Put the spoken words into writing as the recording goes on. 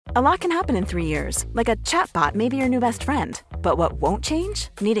A lot can happen in 3 years, like a chatbot may be your new best friend. But what won't change?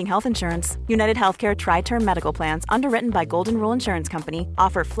 Needing health insurance. United Healthcare Tri-Term Medical Plans, underwritten by Golden Rule Insurance Company,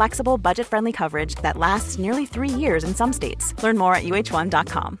 offer flexible, budget-friendly coverage that lasts nearly 3 years in some states. Learn more at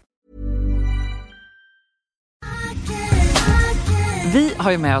uh1.com. Vi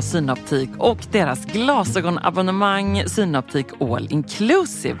har ju med oss Synoptik och deras glasögonabonnemang Synoptik All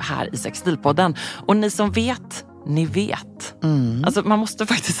Inclusive här i Sextilpodden. Och ni som vet, ni vet. Alltså man måste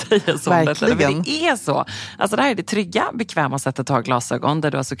faktiskt säga så. Verkligen. Det är så. Alltså det här är det trygga, bekväma sättet att ha glasögon.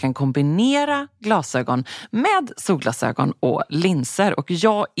 Där du alltså kan kombinera glasögon med solglasögon och linser. Och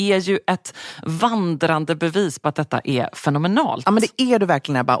jag är ju ett vandrande bevis på att detta är fenomenalt. Ja, men det är du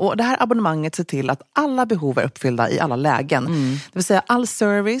verkligen, Ebba. Och det här abonnemanget ser till att alla behov är uppfyllda i alla lägen. Det vill säga all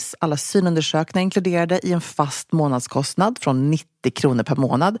service, alla synundersökningar inkluderade i en fast månadskostnad från 90 kronor per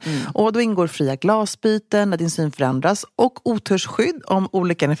månad. Och då ingår fria glasbyten när din syn förändras och otursskydd om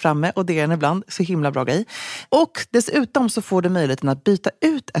olyckan är framme, och det är en ibland så himla bra grej. Och dessutom så får du möjligheten att byta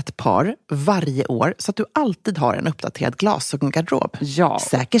ut ett par varje år så att du alltid har en uppdaterad glasögongarderob. Ja,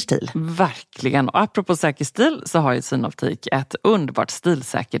 säker stil. Verkligen. Och apropå säker stil så har ju Synoptik ett underbart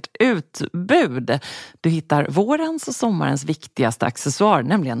stilsäkert utbud. Du hittar vårens och sommarens viktigaste accessoar,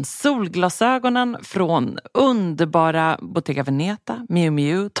 nämligen solglasögonen från underbara Bottega Veneta, Miu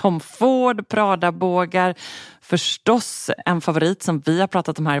Miu, Tom Ford, Prada-bågar. Förstås en favorit som vi har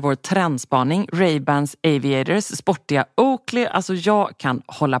pratat om här i vår trendspaning, Ray-Bans Aviators, sportiga Oakley. Alltså jag kan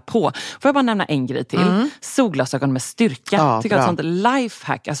hålla på. Får jag bara nämna en grej till? Solglasögon med styrka. Ja, tycker jag är ett sånt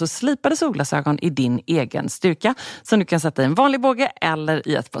lifehack. Alltså slipade solglasögon i din egen styrka. Som du kan sätta i en vanlig båge eller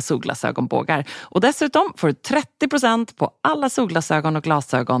i ett par solglasögonbågar. Och dessutom får du 30% på alla solglasögon och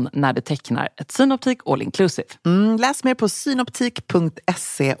glasögon när du tecknar ett Synoptik All Inclusive. Läs mer på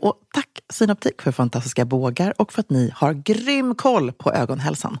synoptik.se, och tack Synoptik för fantastiska bågar och för att ni har grym koll på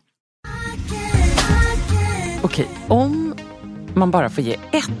ögonhälsan. Okej, om man bara får ge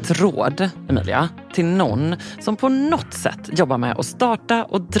ett råd, Emilia, till någon som på något sätt jobbar med att starta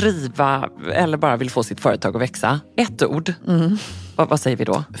och driva eller bara vill få sitt företag att växa. Ett ord. Vad säger vi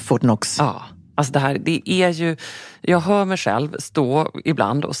då? Fortnox. Ja. Alltså det är ju, jag hör mig själv stå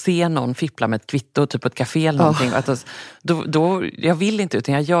ibland och se någon fippla med ett kvitto, typ på ett café eller någonting. Då, jag vill inte,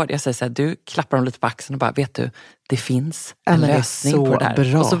 utan jag gör det. Jag säger så här, du klappar dem lite på axeln och bara, vet du, det finns en lösning på det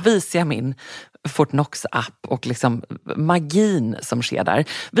där. Bra. Och så visar jag min Fortnox-app och liksom magin som sker där.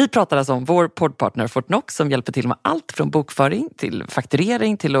 Vi pratar alltså om vår poddpartner Fortnox som hjälper till med allt från bokföring till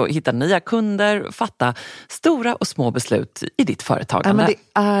fakturering till att hitta nya kunder, fatta stora och små beslut i ditt företagande. Ja, men det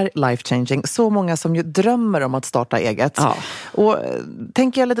är life-changing. Så många som ju drömmer om att starta eget. Ja. Och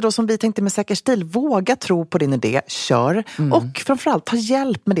tänker jag lite då som vi tänkte med säker stil, våga tro på din idé, kör. Och framförallt ta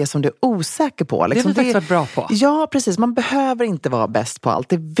hjälp med det som du är osäker på. Liksom det är vi faktiskt bra på. Ja, precis. Man behöver inte vara bäst på allt.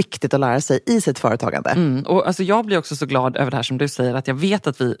 Det är viktigt att lära sig i sitt företagande. Och alltså jag blir också så glad över det här som du säger, att jag vet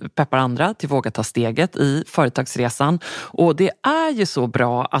att vi peppar andra till att våga ta steget i företagsresan. Och det är ju så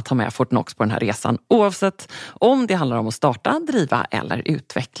bra att ha med Fortnox på den här resan, oavsett om det handlar om att starta, driva eller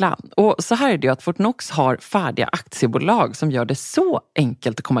utveckla. Och så här är det ju att Fortnox har färdiga aktiebolag som gör det så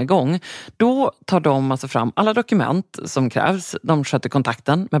enkelt att komma igång. Då tar de alltså fram alla dokument som krävs. De sköter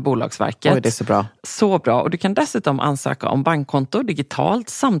kontakten med Bolagsverket. Oj, det är så bra. Så bra. Och du kan dessutom ansöka om bankkonto digitalt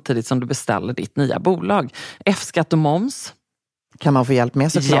samtidigt som du beställer ditt nya bolag. F-skatt och moms kan man få hjälp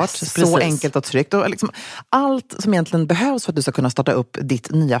med såklart. Yes, så enkelt och tryggt. Och liksom allt som egentligen behövs för att du ska kunna starta upp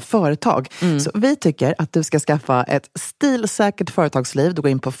ditt nya företag. Så vi tycker att du ska skaffa ett stilsäkert företagsliv. Du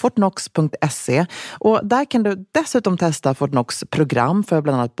går in på fortnox.se och där kan du dessutom testa Fortnox program för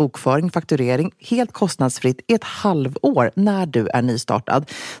bland annat bokföring, fakturering helt kostnadsfritt i ett halvår när du är nystartad.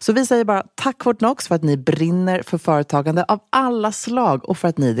 Så vi säger bara tack Fortnox för att ni brinner för företagande av alla slag och för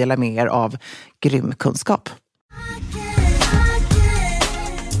att ni delar med er av grym kunskap.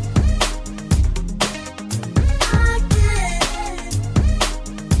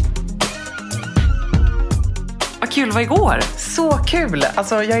 Kul var igår. Så kul.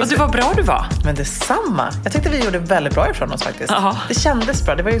 Alltså, och du var bra du var. Men detsamma. Jag tyckte vi gjorde väldigt bra ifrån oss faktiskt. Aha. Det kändes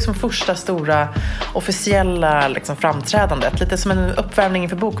bra. Det var ju som första stora officiella liksom, framträdandet. Lite som en uppvärmning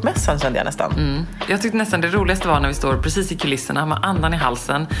inför bokmässan kände jag nästan. Jag tyckte nästan det roligaste var när vi står precis i kulisserna med andan i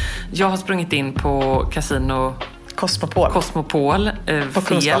halsen. Jag har sprungit in på Casino Cosmopol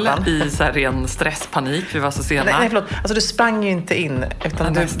fel i så här ren stresspanik. Vi var så sena. Nej, förlåt. Alltså du sprang ju inte in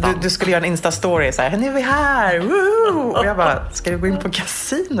utan du skulle göra en Insta-story så här, nu är vi här! Woo! Och jag bara, ska du gå in på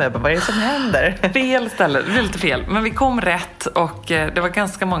kasino? Jag bara, vad är det som händer? Fel ställe, det var lite fel. Men vi kom rätt och det var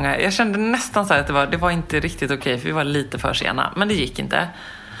ganska många. Jag kände nästan så här att det var inte riktigt okej för vi var lite för sena. Men det gick inte.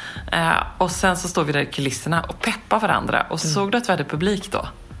 Och sen så står vi där i kulisserna och peppar varandra. Och så såg du att vi hade publik då?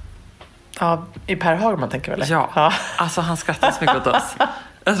 Ja, i Per Hagman tänker väl? Ja, alltså han skrattade så mycket åt oss.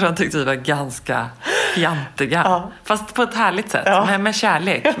 Jag tror han tyckte vi var ganska fjantiga. Ja. Fast på ett härligt sätt, med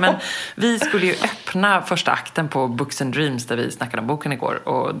kärlek. Men vi skulle ju öppna första akten på Books and Dreams där vi snackade om boken igår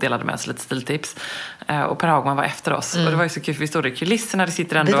och delade med oss lite stiltips. Och Per Hagman var efter oss. Och det var ju så kul, för vi stod i kulisserna, det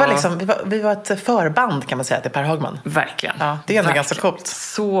sitter ändå... Vi var ett förband kan man säga till Per Hagman. Verkligen. Ja, det är ändå ganska coolt.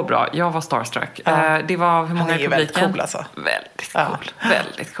 Så bra, jag var starstruck. Ja. Det var hur många i publiken? Väldigt cool alltså.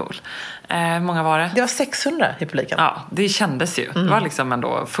 Väldigt cool. Hur många var det? Det var 600 i publiken. Ja, det kändes ju. Det var liksom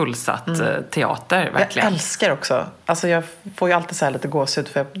ändå fullsatt teater, verkligen. Jag älskar också. Alltså jag får ju alltid så här lite gåshud,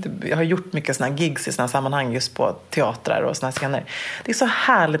 för jag har gjort mycket såna här gigs i såna här sammanhang just på teatrar och såna här scener. Det är så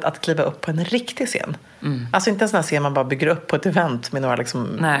härligt att kliva upp på en riktig scen. Alltså inte en sån här scen man bara bygger upp på ett event med några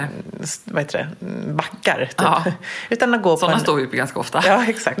liksom, vad heter det, backar typ. Ja. Utan att gå såna på en... står vi på ganska ofta. Ja,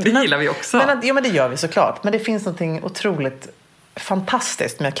 exakt. Det gillar vi också. Men det gör vi såklart. Men det finns någonting otroligt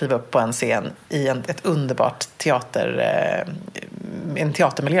fantastiskt med att kliva upp på en scen i ett underbart en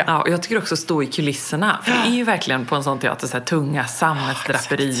teatermiljö. Ja, och jag tycker också stå i kulisserna. För det är ju verkligen på en sån teater så här tunga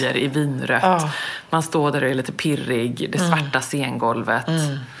sammetsdraperier i vinrött. Man står där och är lite pirrig. Det svarta scengolvet.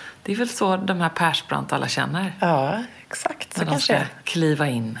 Det är väl så de här Persbrandt alla känner. Ja, exakt. Så när de ska kliva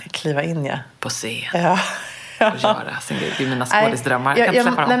in, ja. på scen. Ja. Och göra sin grej. Det är mina skådisdrömmar. Jag kan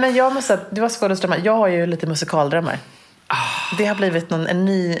släppa dem. Nej, men jag måste säga att du har skådisdrömmar. Jag har ju lite musikaldrömmar. Det har blivit en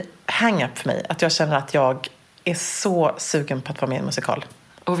ny hang-up för mig. Att jag känner att jag är så sugen på att vara med i en musikal.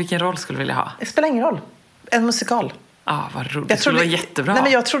 Och vilken roll skulle du vilja ha? Det spelar ingen roll. En musikal. Vad roligt. Det skulle vara jättebra. Nej,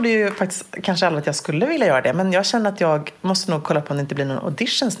 men jag trodde ju faktiskt kanske aldrig att jag skulle vilja göra det. Men jag känner att jag måste nog kolla på om det inte blir någon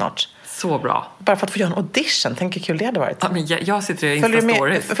audition snart. Så bra. Bara för att få göra en audition. Tänk hur kul det hade varit. Ja, men jag sitter i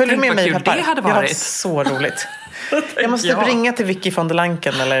Insta-stories. Följer du med mig, pappa? Det hade varit. Ja, så roligt. Jag måste ringa till Vicky von der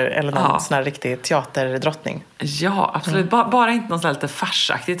Lanken eller någon sån här riktig teaterdrottning. Ja, absolut. Bara inte något lite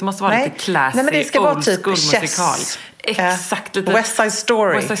farsaktigt. Det måste vara lite classy. Nej, men det ska vara typ musikal. Exakt. Lite West Side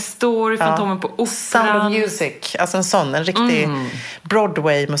Story. West Side Story, Fantomen på Operan. Sound of Music. Alltså en riktig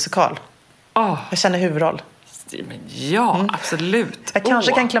Broadway-musikal. Jag känner huvudroll. Men absolut. Jag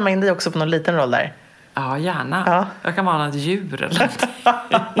kanske kan klämma in dig också på någon liten roll där. Ja, gärna. Jag kan vara något djur eller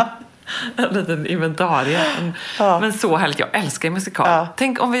en liten inventarie. Men så härligt, jag älskar musikal.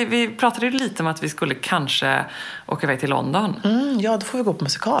 Tänk om vi pratade ju lite om att vi skulle kanske åka iväg till London. Ja, då får vi gå på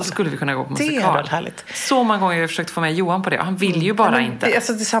musikal. Då skulle vi kunna gå på musikal. Det är väldigt härligt. Så många gånger har jag försökt få med Johan på det och han vill ju bara inte. Det är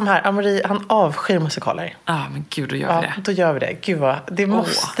samma här. Amori, han avskyr musikaler. Men gud, då gör vi det. Då gör vi det. Gud vad, det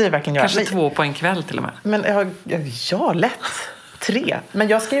måste vi verkligen göra. Kanske 2 på en kväll till och med. Men lätt. 3. Men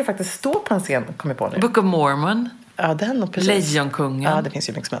jag ska ju faktiskt stå på en scen, kommer jag på nu. Book of Mormon. Ja, den och precis. Lejonkungen. Ja, det finns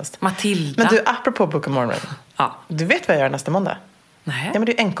ju mycket som helst. Matilda. Men du, apropå Book of Mormon. Du vet vad jag gör nästa måndag? Nej. Ja, men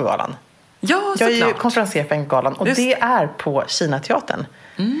det är NK-galan. Ja, såklart. Jag är ju konferencier för NK-galan. Och det är på Kina-teatern.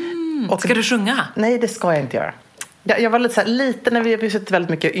 Och ska du sjunga? Nej, det ska jag inte göra. Jag var lite när vi har suttit väldigt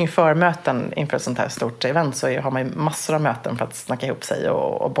mycket inför möten inför ett sånt här stort event, så har man ju massor av möten för att snacka ihop sig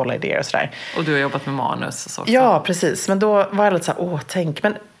och bolla idéer och sådär. Och du har jobbat med manus och så. Ja, precis. Men då var jag lite så här, tänk.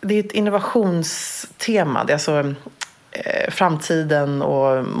 Men det är ett innovationstema. Det är alltså framtiden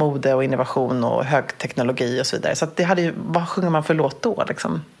och mode och innovation och högteknologi och så vidare. Så att det hade ju, vad sjunger man för låt då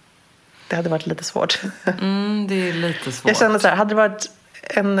liksom? Det hade varit lite svårt. Det är lite svårt. Jag kände så här, hade det varit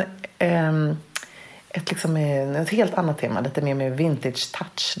ett helt annat tema, lite mer med vintage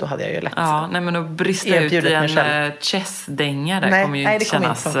touch, då hade jag ju lätt. Men att brista ut i en chess-dänga där kommer ju inte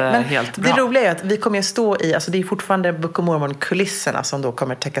kännas helt bra. Det roliga är att vi kommer att stå i, alltså det är fortfarande Book of Mormon-kulisserna som då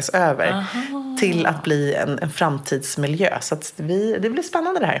kommer täckas över till att bli en framtidsmiljö. Så att det blir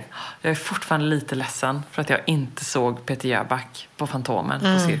spännande det här. Jag är fortfarande lite ledsen för att jag inte såg Peter Jöback på Fantomen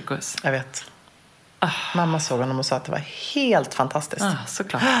på Cirkus. Jag vet. Mamma såg honom och sa att det var helt fantastiskt.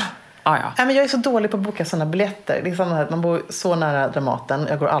 Såklart. Nej, men jag är så dålig på att boka sådana biljetter. Det är sådana här, man bor så nära Dramaten.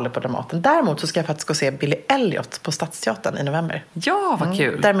 Jag går aldrig på Dramaten. Däremot så ska jag faktiskt gå se Billy Elliot på Stadsteatern i november. Ja, vad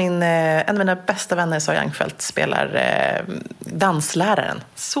kul. Där en av mina bästa vänner, Sara Youngfeldt, spelar dansläraren.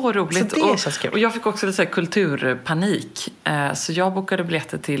 Så roligt. Så det känns kul. Och jag fick också lite kulturpanik. Så jag bokade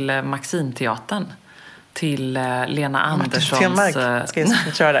biljetter till Maximteatern. Till Lena Anderssons... Martin ska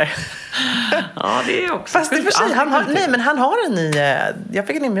jag köra där. Ja, det är också... Fast det för sig, han har en ny... Jag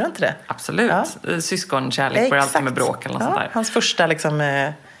fick en inbjudan till det. Absolut. Syskonkärlek börjar alltid med bråk eller något sånt där. Hans första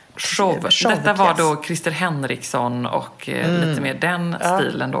show. Detta var då Christer Henriksson och lite mer den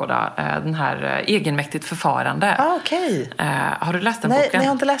stilen då. Den här egenmäktigt förfarande. Okej. Har du läst den boken? Nej, jag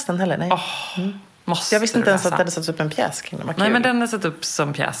har inte läst den heller. Nej. Måste Jag visste inte ens läsa. att det hade satts upp en pjäs kring det. Vad Nej, kul. men den är satt upp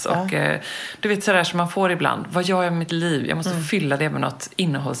som pjäs. Och du vet sådär som man får ibland. Vad gör jag med mitt liv? Jag måste fylla det med något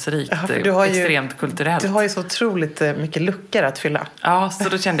innehållsrikt, extremt kulturellt. Du har ju så otroligt mycket luckor att fylla. Ja, så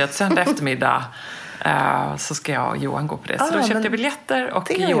då kände jag att söndag eftermiddag så ska jag och Johan gå på det. Så då köpte jag biljetter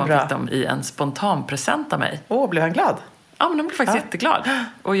och Johan fick dem i en spontan present av mig. Blev han glad? Ja, men de blev faktiskt jätteglad.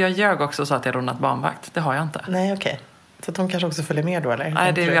 Och jag ljög också och sa att jag rånat barnvakt. Det har jag inte. Nej, okej. Så att de kanske också följer med då, eller?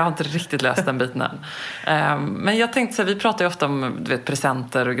 Nej, jag har inte riktigt löst den biten än. Men jag tänkte så här, vi pratar ju ofta om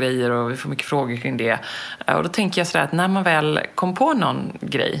presenter och grejer och vi får mycket frågor kring det. Och då tänker jag sådär att när man väl kom på någon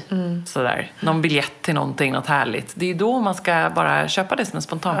grej, sådär, någon biljett till någonting, något härligt, det är ju då man ska bara köpa det som en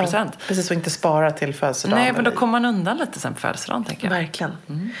spontan present. Precis, och inte spara till födelsedagen. Nej, men då kommer man undan lite sen på födelsedagen, tänker jag. Verkligen.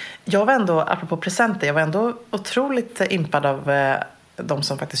 Jag var ändå, apropå presenter, jag var ändå otroligt impad av de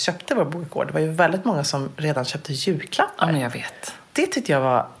som faktiskt köpte vår bok igår. Det var ju väldigt många som redan köpte julklappar. Ja, men jag vet. Det tyckte jag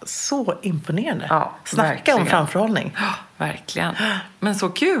var så imponerande. Ja, Snacka verkligen. om framförhållning. Ja, verkligen. Men så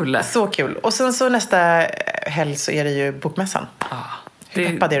kul. Så kul. Och sen så nästa helg så är det ju bokmässan. Ja. Hur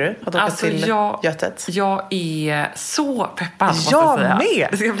peppad är du att åka till Götet? Jag är så peppad, måste jag säga. med!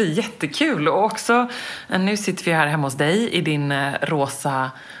 Det ska bli jättekul. Och också, nu sitter vi här hemma hos dig i din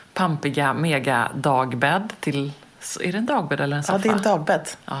rosa, pampiga, mega dagbädd till... Är det en dagbädd eller en soffa? Ja, det är en dagbädd.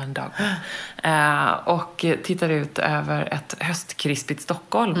 Ja, en dagbädd. Och tittar ut över ett höstkrispigt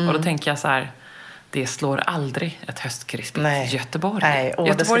Stockholm. Och då tänker jag så här, det slår aldrig ett höstkrispigt Göteborg. Nej,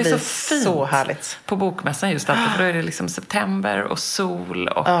 Göteborg det är ska så bli fint så härligt. På bokmässan just alltid. För då är det liksom september och sol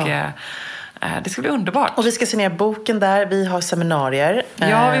och... det ska bli underbart. Och vi ska signera boken där. Vi har seminarier.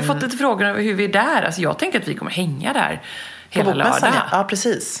 Ja, vi har fått lite frågor om hur vi är där. Alltså, jag tänker att vi kommer hänga där hela lördagen. Ja,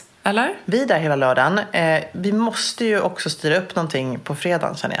 precis. Eller? Vi är där hela lördagen. Vi måste ju också styra upp någonting på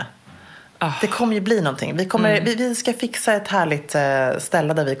fredagen, känner jag. Det kommer ju bli någonting. Vi ska fixa ett härligt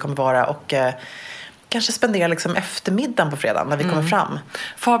ställe där vi kommer vara och kanske spendera liksom eftermiddagen på fredagen när vi kommer fram.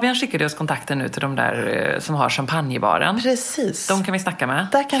 Fabian skickade oss kontakten nu till de där som har champagnebaren. Precis. De kan vi snacka med.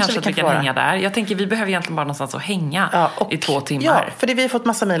 Där kanske vi kan hänga där. Jag tänker vi behöver egentligen bara någonstans att hänga i 2 timmar. Ja, för vi har fått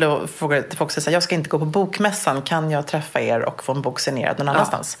massa mejl och frågor till folk som säger jag ska inte gå på bokmässan. Kan jag träffa er och få en bok signerad någon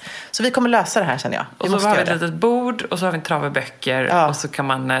annanstans? Så vi kommer lösa det här, känner jag. Och så har vi ett litet bord och så har vi en trave böcker och så kan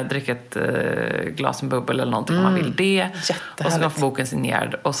man dricka ett glas med bubbel eller någonting om man vill det. Jättehärligt. Och så kan man få boken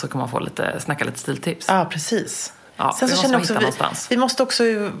signerad och så kan man få snacka lite stiltips. Ja, precis. Ja, sen så känner jag också vi måste också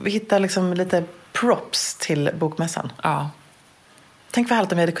hitta liksom lite props till bokmässan. Ja. Tänk vad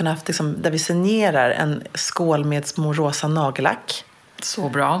härligt om vi hade kunnat haft liksom, där vi signerar en skål med små rosa nagellack. Så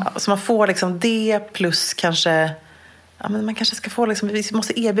bra. Ja, så man får liksom det plus kanske... Ja, men man kanske ska få liksom, vi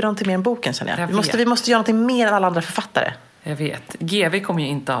måste erbjuda någonting mer än boken, känner jag. Vi måste göra någonting mer än alla andra författare. Jag vet. GV kommer ju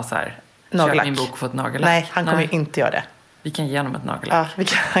inte ha så här... Nagellack. Köp min bok och få ett nagellack. Nej, han kommer ju inte göra det. Vi kan ge honom ett nagellack.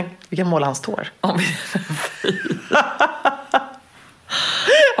 Ja, vi kan måla hans tår. Om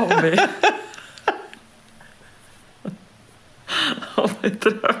vi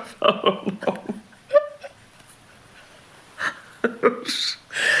träffar honom. Usch.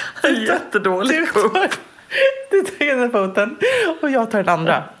 Jättedålig kupp. Du tar ena foten och jag tar den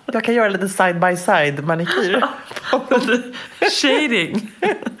andra. Jag kan göra lite side by side manikyr. Shading.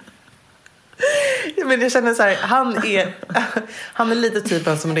 Men jag känner så här, han är lite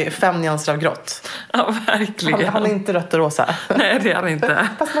typen som det är 5 nyanser av grått. Ja, verkligen. Han är inte rött och rosa. Nej, det är han inte.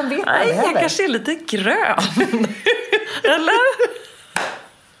 Fast man vet Nej, det jag kanske är lite grön. Eller?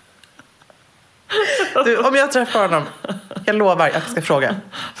 Du, om jag träffar honom, jag lovar att jag ska fråga.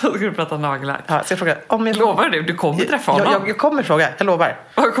 Så ska du prata nagellack. Ja, ska jag fråga. Lovar du? Du kommer träffa honom. Jag kommer fråga, jag lovar.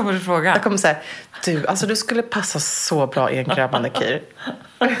 Vad kommer du fråga? Jag kommer säga, du skulle passa så bra i en grön manikyr.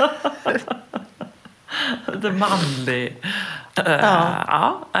 Lite manlig.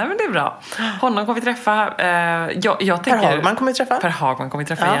 Ja, men det är bra. Honom kommer vi träffa. Jag tänker, Per Hagman kommer vi träffa. Per Hagman kommer vi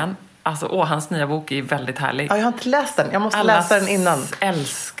träffa igen. Alltså, hans nya bok är väldigt härlig. Ja, jag har inte läst den. Jag måste läsa den innan. Allas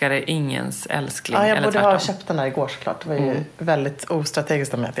älskare, ingens älskling. Ja, jag eller borde tvärtom. ha köpt den här igår såklart. Det var ju väldigt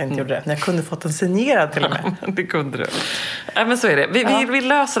ostrategiskt om jag inte gjorde det. Men jag kunde fått den signerad till och med. Det kunde du. Men så är det. Vi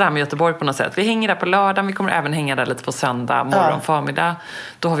löser det här med Göteborg på något sätt. Vi hänger där på lördagen. Vi kommer även hänga där lite på söndag, morgon, förmiddag.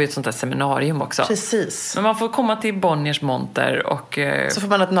 Då har vi ett sånt där seminarium också. Precis. Men man får komma till Bonniers monter och... Så får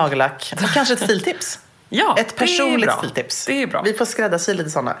man ett nagellack. Och kanske ett stiltips. Ja, ett personligt stiltips. Det är bra. Vi får skräddarsy lite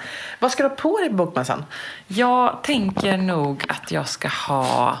sådana. Vad ska du ha på dig på bokmässan? Jag tänker nog att jag ska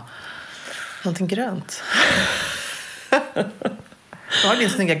ha... Någonting grönt. Du har din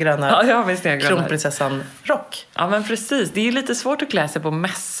snygga gröna kronprinsessan-rock. Ja, men precis. Det är lite svårt att klä sig på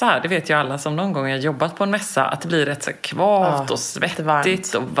mässa. Det vet ju alla som någon gång har jobbat på en mässa. Att det blir rätt så kvavt och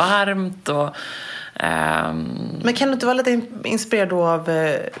svettigt och varmt. Och, Men kan du inte vara lite inspirerad då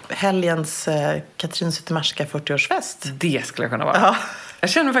av helgens Katrin Zytomierska 40-årsfest? Det skulle jag kunna vara. Ja. Jag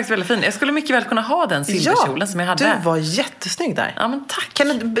känner mig faktiskt väldigt fin. Jag skulle mycket väl kunna ha den silverkjolen som jag hade. Du var jättesnygg där. Ja, men tack.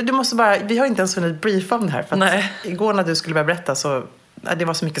 Du måste bara, vi har inte ens hunnit briefa om det här. För att igår när du skulle börja berätta så, det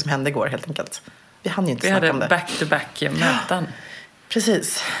var så mycket som hände igår helt enkelt. Vi hann ju inte snacka om det. Vi hade back-to-back möten.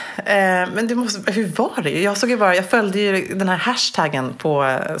 Precis. Men hur var det? Jag följde ju den här hashtaggen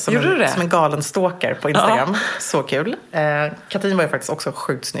som en galen stalker på Instagram. Ja. Så kul. Katrin var ju faktiskt också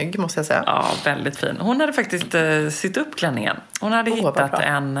sjukt snygg, måste jag säga. Ja, väldigt fin. Hon hade faktiskt sytt upp klänningen. Hon hade hittat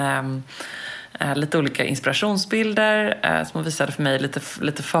lite olika inspirationsbilder som hon visade för mig,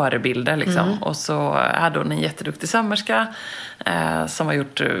 lite förebilder liksom. Och så hade hon en jätteduktig sömmerska som har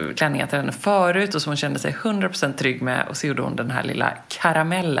gjort klänningar till henne förut och som hon kände sig 100% trygg med, och så gjorde hon den här lilla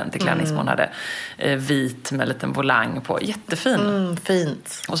karamellen till klänning som hon hade vit med en liten volang på, jättefin.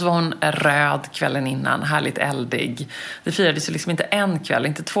 Fint. Och så var hon röd kvällen innan, härligt eldig. Det firades ju liksom inte en kväll,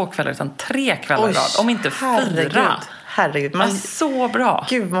 inte 2 kvällar utan 3 kvällar rad, om inte 4. Herregud. Så bra.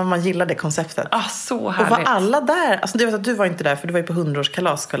 Gud vad man gillar det konceptet. Så härligt. Och var alla där? Alltså du vet att du var inte där för du var ju på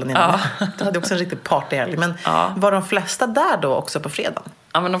 100-årskalas kvällen innan. Du hade också en riktig partyhelg. Men var de flesta där då också på fredagen?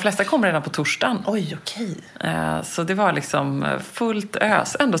 Ja, men de flesta kom redan på torsdagen. Oj, okej. Så det var liksom fullt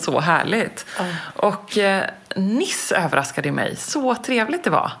ös. Ändå så härligt. Och Niss överraskade mig. Så trevligt det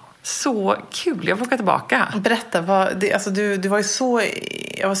var. Så kul. Jag får åka tillbaka. Berätta. Du var ju så...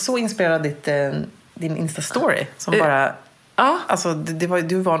 Jag var så inspirerad av din Insta-story som bara... Ja. Alltså,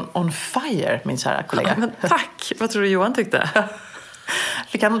 du var on fire, min kära kollega. Ja, men tack. Vad tror du Johan tyckte?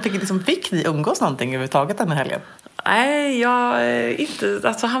 Fick ni umgås någonting överhuvudtaget den här helgen? Nej, jag inte.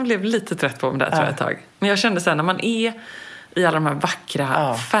 Alltså, han blev lite trött på mig där tror jag ett tag. Men jag kände sen när man är i alla de här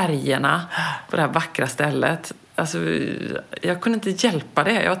vackra färgerna på det här vackra stället. Alltså, jag kunde inte hjälpa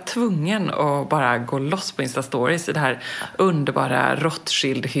det. Jag var tvungen att bara gå loss på Insta-stories i det här underbara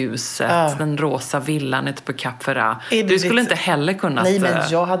Rothschild-huset. Den rosa villan ute på Cap Ferrat. Du skulle inte heller kunnat... Nej, men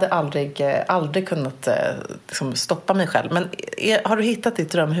jag hade aldrig kunnat liksom, stoppa mig själv. Men har du hittat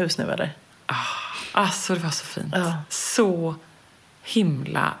ditt drömhus nu, eller? Alltså, det var så fint. Så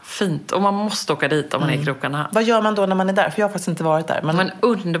himla fint. Och man måste åka dit om man är i krokarna. Vad gör man då när man är där? För jag har faktiskt inte varit där. Men en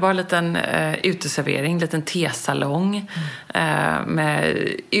underbar liten uteservering, liten tesalong med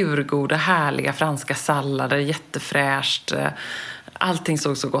urgoda, härliga franska sallader, jättefräscht. Allting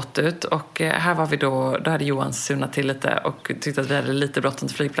såg så gott ut. Och här var vi då hade Johan sunat till lite och tyckte att vi hade lite bråttom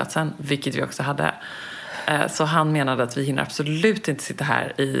till flygplatsen, vilket vi också hade. Så han menade att vi hinner absolut inte sitta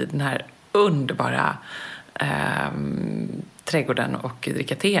här i den här underbara trädgården och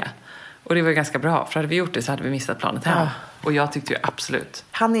dricka te. Och det var ganska bra, för hade vi gjort det så hade vi missat planet hem. Och jag tyckte ju absolut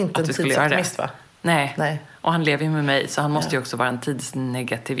han är inte att en tidsoptimist, va? Nej. Och han lever ju med mig, så han måste ju också vara en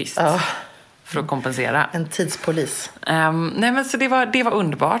tidsnegativist för att kompensera. En tidspolis. Nej, men så det var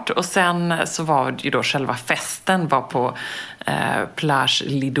underbart. Och sen så var ju då själva festen var på Plage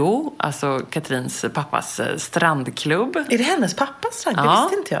Lido, alltså Katrins pappas strandklubb. Är det hennes pappas strandklubb? Det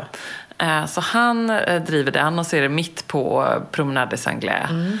visste inte jag. Så han driver den, och så är det mitt på Promenade des Anglais.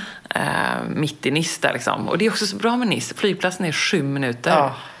 Mitt i Nice där liksom. Och det är också så bra med Nice. Flygplatsen är 7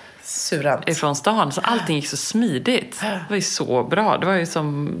 minuter ifrån stan. Så allting gick så smidigt. Det var ju så bra. Det var ju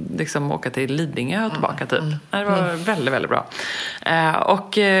som liksom åka till Lidingö och tillbaka typ. Det var väldigt, väldigt bra.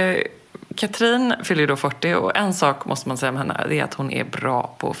 Och Katrin fyller ju då 40, och en sak måste man säga om henne, det är att hon är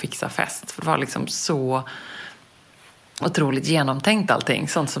bra på att fixa fest. För det var liksom så otroligt genomtänkt allting.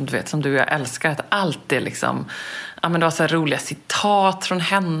 Sånt som du vet, som du och jag älskar. Att allt är liksom... Ja, men det var så här roliga citat från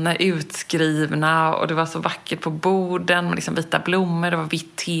henne utskrivna. Och det var så vackert på borden med liksom vita blommor. Det var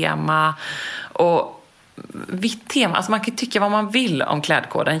vitt tema. Och vitt tema, alltså man kan tycka vad man vill om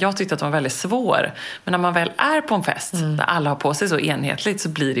klädkoden. Jag tyckte att den var väldigt svår. Men när man väl är på en fest där alla har på sig så enhetligt, så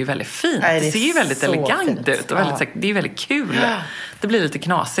blir det ju väldigt fint. Det ser ju väldigt elegant fint ut. Och väldigt, det är väldigt kul. Det blir lite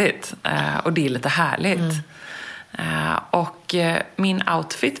knasigt. Och det är lite härligt. Och min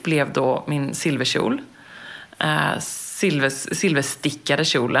outfit blev då min silverkjol. Silverstickade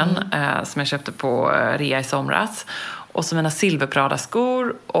kjolen som jag köpte på rea i somras. Och så mina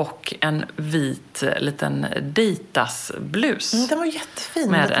silverpradaskor och en vit liten Ditas-blus. Den var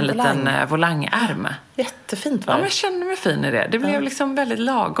jättefin. Med en liten volangärm. Jättefint var det. Ja, men jag kände mig fin i det. Det blev liksom väldigt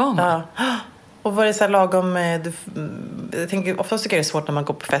lagom. Ja. Och var det så här lagom... Jag tänker, oftast tycker jag det är svårt när man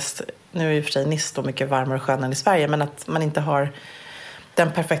går på fest. Nu är ju för sig Nice då mycket varmare och skönare än i Sverige. Men att man inte har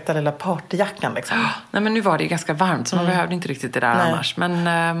den perfekta lilla partyjackan liksom. Nej, men nu var det ju ganska varmt, så man behövde inte riktigt det där annars.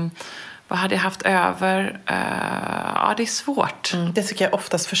 Men vad hade jag haft över? Ja, det är svårt. Det tycker jag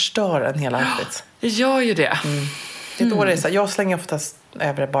oftast förstör en hel outfit. Det gör ju det. Det är då det är så här, jag slänger oftast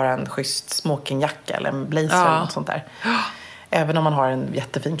över bara en schysst smokingjacka eller en blazer eller något sånt där. Även om man har en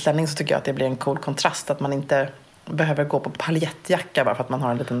jättefin klänning så tycker jag att det blir en cool kontrast. Att man inte behöver gå på paljettjacka bara för att man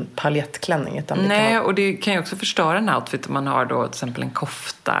har en liten paljettklänning. Utan Nej, och det kan ju också förstöra en outfit om man har då till exempel en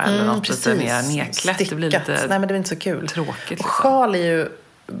kofta eller något lite mer nedklätt. Det blir lite Nej, men det blir inte så kul. Tråkigt. Liksom. Och sjal är ju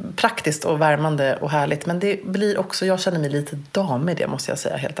praktiskt och värmande och härligt. Men det blir också, jag känner mig lite dam i det, måste jag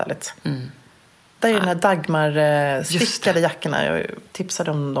säga helt ärligt. Det är ju den här Dagmar-stickade jackorna. Jag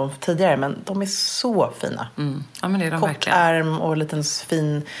tipsade om dem tidigare, men de är så fina. Ja, men det är de verkligen. Kortärm och en liten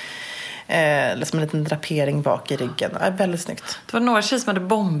fin... liksom en liten drapering bak i ryggen. Väldigt snyggt. Det var några tjejer som hade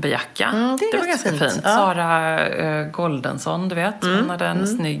bomberjacka. Det var ganska fint. Ja. Sara Goldensson, du vet. Hon hade en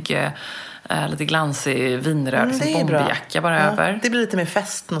snygg, lite glansig vinröd bomberjacka bara över. Det blir lite mer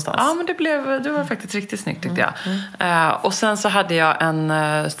fest någonstans. Ja, men det var faktiskt riktigt snyggt tyckte jag. Och sen så hade jag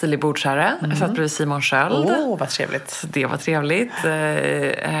en stilig bordsherre. Jag satt bredvid Simon Sköld. Vad trevligt. Så det var trevligt.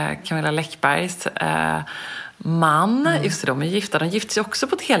 Camilla Läckbergs man, just det, de är gifta. De gifte sig också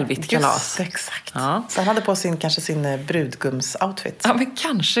på ett helvitt kalas. Exakt. Ja. Så han hade på kanske sin brudgums-outfit. Ja, men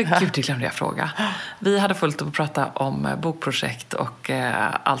kanske. Gud, det glömde jag fråga. Vi hade fullt upp att prata om bokprojekt och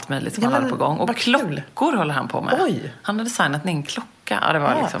allt möjligt som han hade på gång. Och klockor håller han på med. Oj. Han hade designat en klocka. Ja, det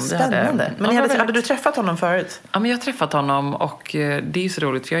var liksom, spännande. Men hade du träffat honom förut? Ja, men jag har träffat honom och det är ju så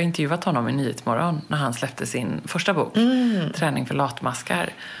roligt för jag har intervjuat honom i Nyhetsmorgon när han släppte sin första bok, Träning för latmaskar.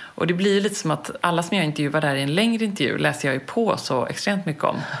 Och det blir ju lite som att alla som jag intervjuar där i en längre intervju läser jag ju på så extremt mycket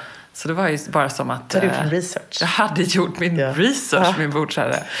om. Så det var ju bara som att... Du hade gjort en research. Jag hade gjort min research, min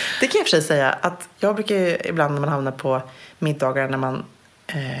bordsherre. Det kan jag för sig säga att jag brukar ju ibland när man hamnar på middagar när man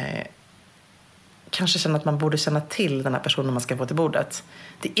kanske känner att man borde känna till den här personen man ska få till bordet.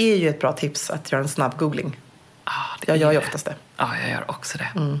 Det är ju ett bra tips att göra en snabb googling. Jag gör ju oftast det. Ja, jag gör också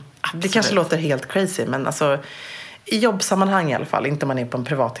det. Det kanske låter helt crazy, men alltså... I jobbsammanhang i alla fall, inte om man är på en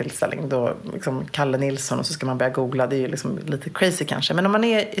privat tillställning då liksom Kalle Nilsson och så ska man börja googla, det är ju liksom lite crazy kanske. Men om man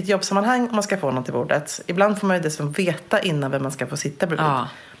är i ett jobbsammanhang och man ska få något till bordet, ibland får man ju dessutom veta innan vem man ska få sitta bredvid.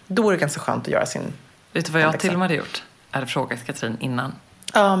 Då är det ganska skönt att göra sin... Vet du vad jag till och med hade gjort? Jag hade frågat Katrin innan.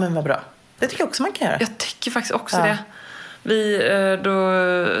 Ja, men vad bra. Det tycker jag också man kan göra. Jag tycker faktiskt också det.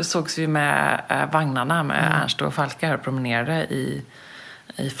 Då sågs vi med vagnarna med Ernst och Falka och promenerade i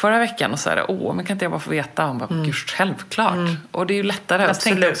förra veckan och så här, men kan inte jag bara få veta? Hon bara, gud, självklart. Och det är ju lättare. Jag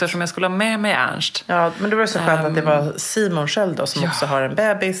tänkte också som jag skulle ha med mig Ernst. Ja, men då var det så skönt att det var Simon Sköld då, som också har en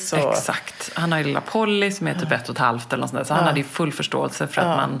bebis. Och... Exakt. Han har ju lilla Polly som är typ 1,5 eller något sånt där. Så han hade ju full förståelse för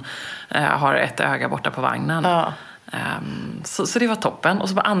att man har ett öga borta på vagnen. Så det var toppen. Och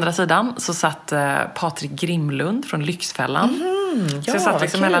så på andra sidan så satt Patrik Grimlund från Lyxfällan. Så jag satt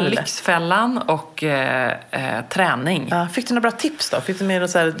liksom mellan Lyxfällan och träning. Fick du några bra tips då? Fick du med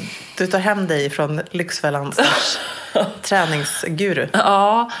så här, du tar hem dig från Lyxfällans träningsguru?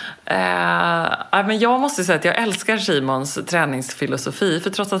 Men jag måste säga att jag älskar Simons träningsfilosofi. För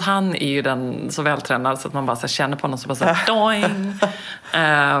trots att han är ju den så vältränad så att man bara så här, känner på honom så bara så här, doing.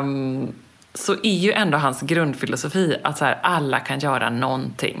 Så är ju ändå hans grundfilosofi att så här, alla kan göra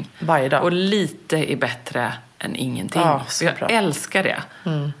någonting. Varje dag. Och lite är bättre än ingenting. Jag älskar det.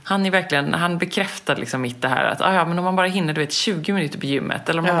 Han är verkligen, han bekräftar liksom mitt det här att men om man bara hinner 20 minuter på gymmet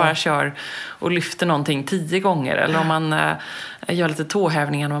eller om man bara kör och lyfter någonting 10 gånger eller om man gör lite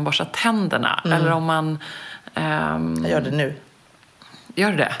tåhävningar när man borstar tänderna eller om man jag gör det nu.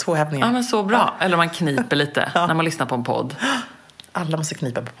 Gör det? Tåhävningar. Ja, men så bra. Eller om man kniper lite när man lyssnar på en podd. Alla måste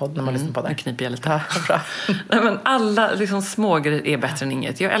knipa på podd när man lyssnar på det. Nu kniper jag lite. Bra. Nej, men alla liksom smågrejer är bättre än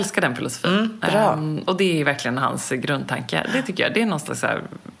inget. Jag älskar den filosofin. Bra. Och det är verkligen hans grundtanke. Det tycker jag. Det är någonstans så här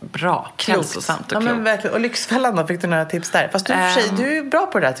bra, hälsosamt och klokt. Men verkligen. Och Lyxfällan då, fick du några tips där? Fast du, för sig, du är bra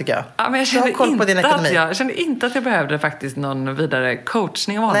på det där tycker jag. Ja, men jag kände inte att jag behövde faktiskt någon vidare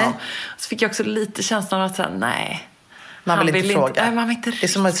coachning av honom. Så fick jag också lite känslan av att säga, nej. Man vill inte fråga. Nej, man vill inte. Det är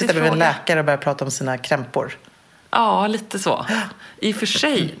som att sitta bredvid en läkare och börja prata om sina krämpor. Ja, lite så. I och för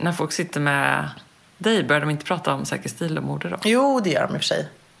sig, när folk sitter med dig börjar de inte prata om säker stil och mode då? Jo, det gör de i och för sig.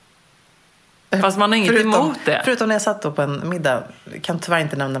 Fast man har inget emot det. Förutom när jag satt då på en middag, kan tyvärr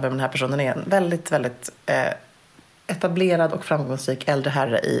inte nämna vem den här personen är. En väldigt, väldigt etablerad och framgångsrik äldre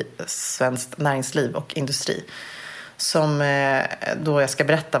herre i svenskt näringsliv och industri. Som då jag ska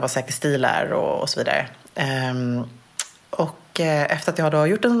berätta vad säker stil är och så vidare. Och efter att jag har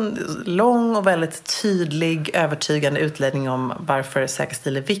gjort en lång och väldigt tydlig, övertygande utläggning om varför säker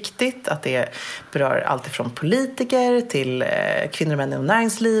stil är viktigt, att det berör allt ifrån politiker till kvinnor och män inom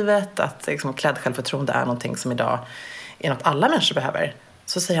näringslivet, att liksom, klädsjälvförtroende är någonting som idag är något alla människor behöver.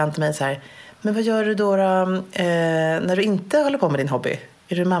 Så säger han till mig så här, men vad gör du då när du inte håller på med din hobby?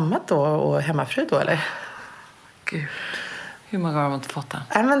 Är du mamma då och hemmafru då eller? Gud. Hur många har de inte fått den?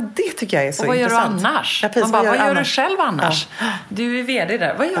 Nej, men det tycker jag är så och vad intressant. Gör du annars? Ja, precis, man bara, vad gör annars? du själv annars? Ja. Du är vd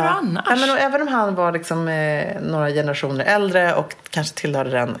där. Vad gör du annars? Ja, men och även om han var liksom, några generationer äldre och kanske tillhörde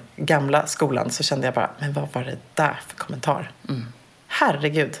den gamla skolan, så kände jag bara, men vad var det där för kommentar?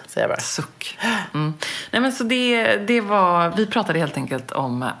 Herregud, säger jag bara. Suck. Nej, men så det var... Vi pratade helt enkelt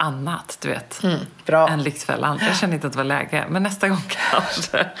om annat, du vet. Bra. En Lyxfällan. Jag kände inte att det var läge. Men nästa gång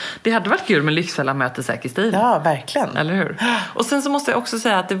kanske. Det hade varit kul med Lyxfällan möter Säker stil. Ja, verkligen. Eller hur? Och sen så måste jag också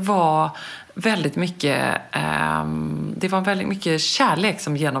säga att det var väldigt mycket kärlek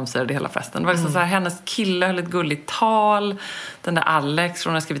som genomsyrade hela festen. Det var liksom så här, hennes kille höll ett gulligt tal. Den där Alex,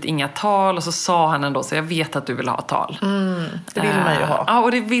 hon har skrivit inga tal. Och så sa han ändå, så jag vet att du vill ha tal. Det vill man ju ha. Ja,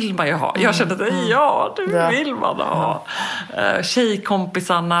 och det vill man ju ha. Jag kände att det vill man ha.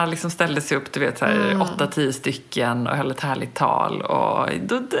 Tjejkompisarna liksom ställde sig upp, du vet, 8-10 stycken och höll ett härligt tal. Och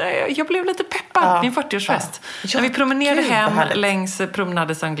jag blev lite peppad min 40-årsfest. När vi promenerade hem längs Promenade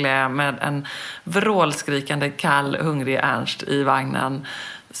des Anglais med en vrålskrikande, kall, hungrig Ernst i vagnen,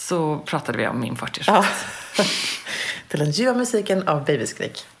 så pratade vi om min 40-årsfest. Till den ljuva musiken av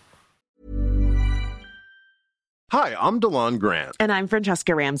babyskrik. Hi, I'm DeLon Grant. And I'm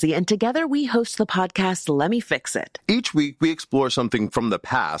Francesca Ramsey, and together we host the podcast Let Me Fix It. Each week we explore something from the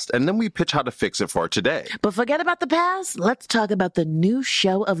past, and then we pitch how to fix it for today. But forget about the past. Let's talk about the new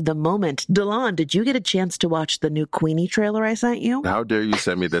show of the moment. DeLon, did you get a chance to watch the new Queenie trailer I sent you? How dare you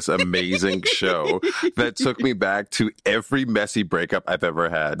send me this amazing show that took me back to every messy breakup I've ever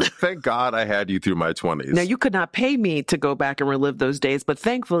had. Thank God I had you through my 20s. Now, you could not pay me to go back and relive those days, but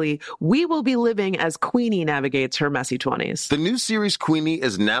thankfully, we will be living as Queenie navigates her messy 20s. The new series Queenie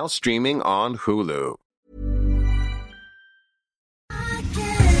is now streaming on Hulu.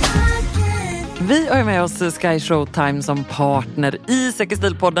 Vi har med oss Sky Showtime som partner i Säker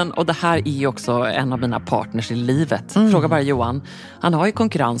stil-podden, och det här är ju också en av mina partners i livet. Fråga bara Johan. Han har ju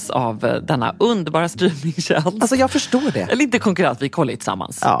konkurrens av denna underbara streamingtjänst. Alltså jag förstår det. Eller inte konkurrens, vi kollar ju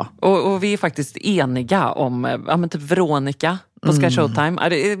tillsammans. Ja. Och vi är faktiskt eniga om typ Veronica på Sky Showtime. Ja,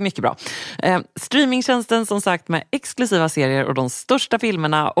 det är mycket bra. Streamingtjänsten som sagt med exklusiva serier och de största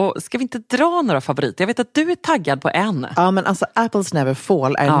filmerna. Och ska vi inte dra några favoriter? Jag vet att du är taggad på en. Ja, men alltså Apples Never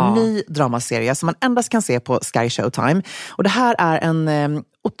Fall är en ny dramaserie som man endast kan se på Sky Showtime. Och det här är en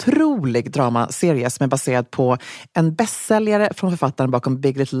otrolig dramaserie som är baserad på en bästsäljare från författaren bakom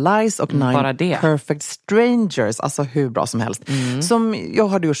Big Little Lies och Nine Perfect Strangers. Alltså hur bra som helst. Som jag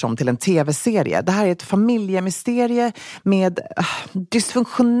har gjort om till en tv-serie. Det här är ett familjemysterie med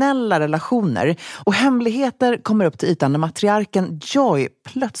dysfunktionella relationer. Och hemligheter kommer upp till ytan när matriarken Joy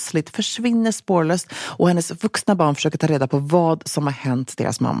plötsligt försvinner spårlöst och hennes vuxna barn försöker ta reda på vad som har hänt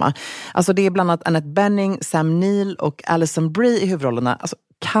deras mamma. Alltså det är bland annat Annette Bening, Sam Neill och Alison Brie i huvudrollerna. Alltså,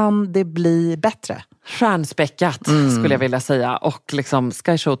 kan det bli bättre? Stjärnspäckat skulle jag vilja säga. Och liksom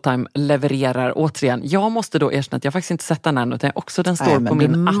Sky Showtime levererar återigen. Jag måste då erkänna att jag faktiskt inte sett den än, utan också den står på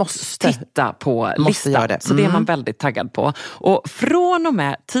min att titta på lista. Så det är man väldigt taggad på. Och från och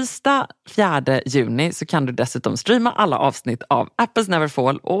med tisdag 4 juni så kan du dessutom streama alla avsnitt av Apples Never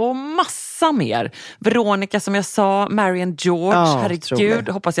Fall och massa mer. Veronica som jag sa, Marian George, herregud.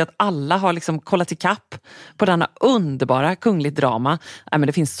 Hoppas jag att alla har liksom kollat i kapp på denna underbara kungligt drama. Men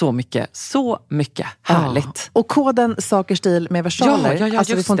det finns så mycket härligt. Och koden Saker stil med versaler,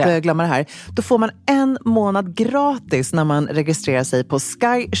 alltså vi får inte glömma det här. Då får man 1 månad gratis när man registrerar sig på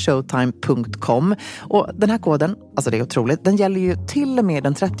skyshowtime.com. Och den här koden, alltså det är otroligt, den gäller ju till och med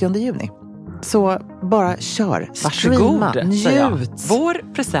den 30 juni. Så bara kör. Varsågod, njut.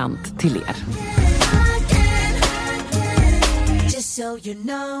 Vår present till er.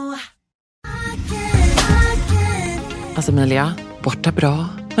 Alltså Emilia, borta bra,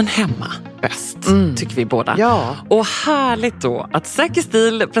 men hemma bäst, tycker vi båda. Ja. Och härligt då att Säker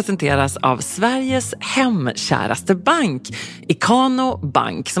stil presenteras av Sveriges hemkäraste bank, Ikano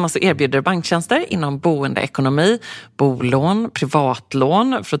Bank, som alltså erbjuder banktjänster inom boendeekonomi, bolån,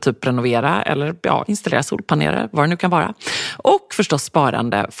 privatlån för att typ renovera eller installera solpaneler, vad det nu kan vara. Och förstås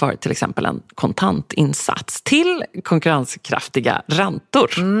sparande för till exempel en kontantinsats till konkurrenskraftiga räntor.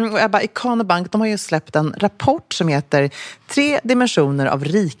 Och Ebba, Ikano Bank, de har ju släppt en rapport som heter 3 dimensioner av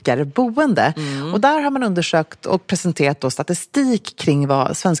rikare boende. Och där har man undersökt och presenterat då statistik kring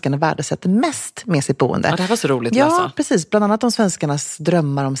vad svenskarna värdesätter mest med sitt boende. Ja, det här var så roligt att läsa. Ja, precis. Bland annat om svenskarnas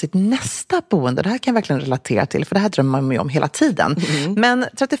drömmar om sitt nästa boende. Det här kan jag verkligen relatera till, för det här drömmer man ju om hela tiden. Men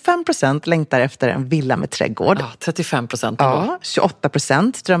 35% längtar efter en villa med trädgård. Ja, 35%. Ja,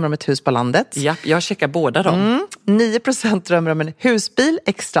 28% drömmer om ett hus på landet. Ja, jag checkar båda dem. 9% drömmer om en husbil,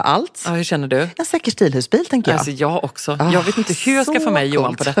 extra allt. Ja, hur känner du? En säker stilhusbil, tänker jag. Alltså jag också. Jag vet inte hur jag ska få med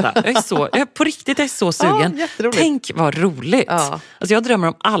Johan på detta. På riktigt, jag är så sugen. Tänk vad roligt. Ja. Alltså jag drömmer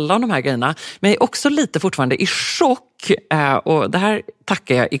om alla de här grejerna. Men jag är också lite fortfarande i chock. Och det här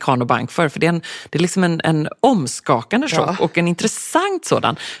tackar jag Ikano Bank för det är liksom en omskakande chock och en intressant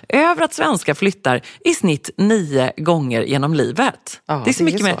sådan. Över att svenskar flyttar i snitt 9 gånger genom livet. Ja, det är så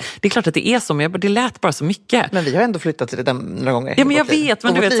mycket mer. Det är klart att det är så, men det lät bara så mycket. Men vi har ändå flyttat till det några gånger. Ja, men jag vet.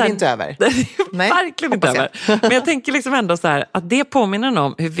 Men du vet, är inte över. Nej, verkligen inte över. Men jag tänker liksom ändå så här att det påminner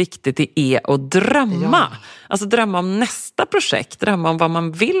om hur viktigt det är att drömma. Ja. Alltså drömma om nästa projekt, drömma om vad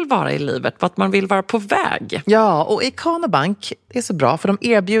man vill vara i livet, vad man vill vara på väg. Ja, och Ikano Bank är så bra för de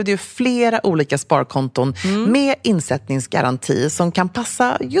erbjuder ju flera olika sparkonton med insättningsgaranti som kan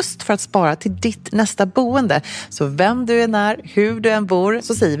passa just för att spara till ditt nästa boende. Så vem du än är, hur du än bor,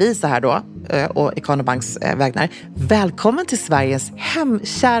 så säger vi så här då, och Ikano Banks vägnar: välkommen till Sveriges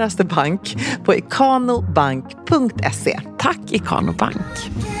hemkäraste bank på ikanobank.se. Tack Ikano Bank.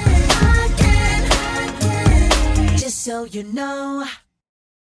 So you know.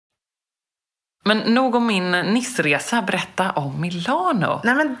 Men nog om min Nice-resa, berätta om Milano.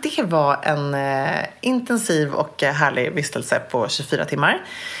 Nej, men det var en intensiv och härlig vistelse på 24 timmar.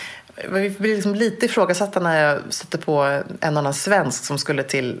 Vi blev liksom lite ifrågasatta när jag stötte på en annan svensk som skulle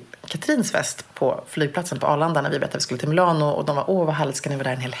till Katrins fest på flygplatsen på Arlanda när vi berättade att vi skulle till Milano. Och de var, vad härligt, ska ni vara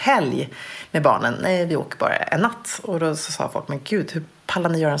där en hel helg med barnen? Nej, vi åker bara en natt. Och då så sa folk, men gud, hur pallar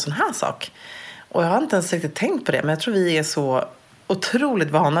ni göra en sån här sak? Och jag har inte ens riktigt tänkt på det, men jag tror vi är så otroligt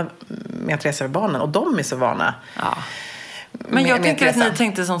vana med att resa med barnen. Och de är så vana. Ja. Men jag tänker att ni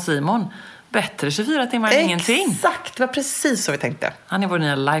tänkte som Simon. Bättre 24 timmar än ingenting. Exakt, det var precis så vi tänkte. Han är vår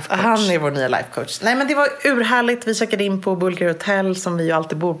nya life coach. Han är vår nya life coach. Nej, men det var urhärligt. Vi checkade in på Bulgar Hotel som vi ju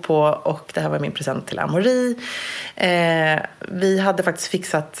alltid bor på. Och det här var min present till Amori. Vi hade faktiskt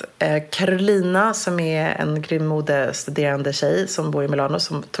fixat Carolina som är en grym modestuderande tjej som bor i Milano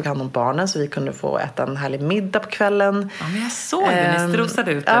som tog hand om barnen så vi kunde få äta en härlig middag på kvällen. Ja, men jag såg det. Ni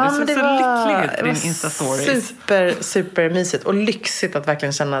strosade ut där. Ja, det såg så lyckligt ut i din Insta-stories. Super mysigt och lyxigt att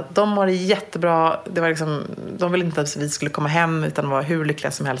verkligen känna att de har det jättebra. Det var liksom, de ville inte att vi skulle komma hem utan var hur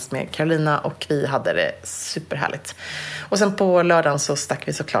lyckliga som helst med Carolina och vi hade det superhärligt. Och sen på lördagen så stack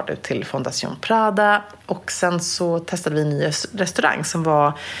vi såklart ut till Fondation Prada och sen så testade vi en ny restaurang som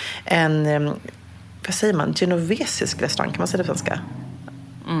var en, vad säger man, genovesisk restaurang, kan man säga det på svenska?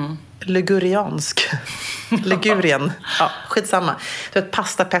 Ligurien. Ja, skitsamma. Det var ett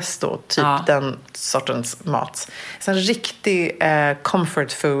pasta pesto, typ den sortens mat. Sen riktig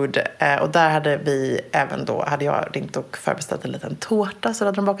comfort food. Och där hade vi även då, hade jag ringt och förbeställt en liten tårta. Så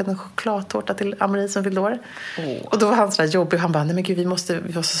hade de bakat en chokladtårta till Amori som fyllde år. Och då var han sådär jobbig. Han bara, nej men gud, vi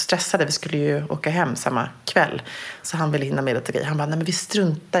var så stressade. Vi skulle ju åka hem samma kväll. Så han ville hinna med det till grej. Han bara, nej men vi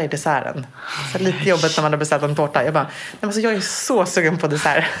struntar i desserten. Så lite jobbigt när man hade beställt en tårta. Jag bara, nej men alltså jag är så sugen på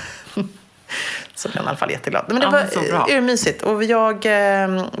dessert. Så blev jag i alla fall jätteglad. Men det var urmysigt. Och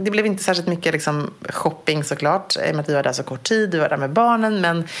det blev inte särskilt mycket liksom shopping såklart. I och med att vi var där så kort tid. Vi var där med barnen.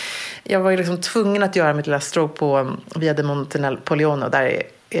 Men jag var ju liksom tvungen att göra mitt lilla stroke på Via de Montenapoleone. Och där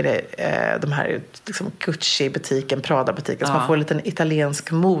är det de här liksom Gucci-butiken, Prada-butiken. Så man får en liten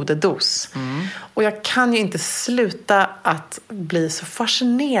italiensk modedos. Och jag kan ju inte sluta att bli så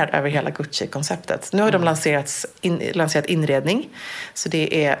fascinerad över hela Gucci-konceptet. Nu har de lanserat inredning. Så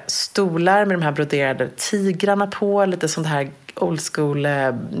det är stolar med de här broderade tigrarna på. Lite sånt här old school,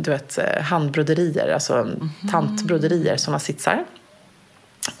 du vet, handbroderier. Alltså tantbroderier, såna sitsar.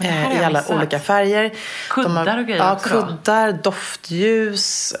 I alla olika färger. Kuddar och grejer också. Kuddar,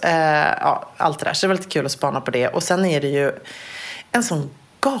 doftljus, allt det där. Så det var lite kul att spana på det. Och sen är det ju en sån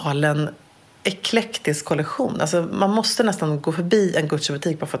galen eklektisk kollektion. Alltså man måste nästan gå förbi en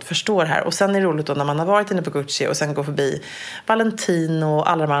Gucci-butik bara för att förstå det här. Och sen är det roligt då när man har varit inne på Gucci och sen går förbi Valentino och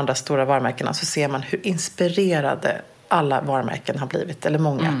alla de andra stora varumärkena, så ser man hur inspirerade alla varumärken har blivit, eller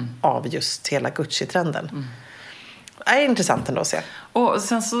många, av just hela Gucci-trenden. Det är intressant ändå att se. Och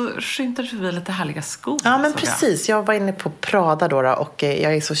sen så skymtar vi lite härliga skor. Ja, men precis. Jag var inne på Prada då och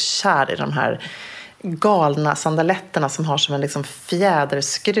jag är så kär i de här galna sandaletterna som har som en liksom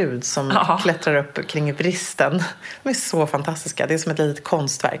fjäderskrud som klättrar upp kring vristen. De är så fantastiska. Det är som ett litet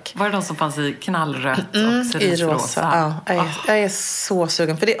konstverk. Var det de som fanns i knallrött och cerisrosa? Ja, jag är så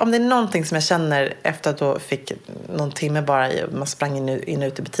sugen. För om det är någonting som jag känner efter att då fick någon timme bara i, man sprang in och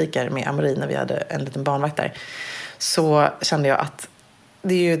ut i butiker med Amori när vi hade en liten barnvakt där, så kände jag att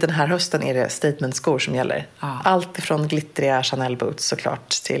det är ju den här hösten är det statement-skor som gäller. Allt ifrån glittriga Chanel boots såklart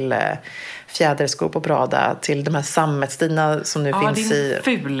till fjäderskor på Prada till de här sammetsdina som nu finns i...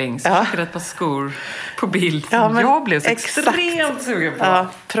 Ja, din fuling som skickade ett par skor på bild som jag blev så extremt sugen på. Ja,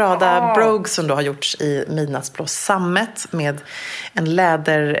 Prada Brogues som då har gjorts i midnattsblå sammet med en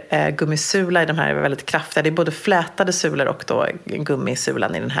lädergummisula i de här väldigt kraftiga. Det är både flätade sulor och då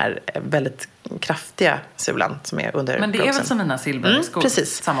gummisulan i den här väldigt kraftiga sulan som är under Men det Broguesen. är väl som mina silverskor?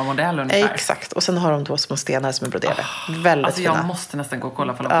 Precis. Samma modell ungefär. Exakt. Och sen har de då små stenar som är broderade. Väldigt alltså fina. jag måste nästan gå och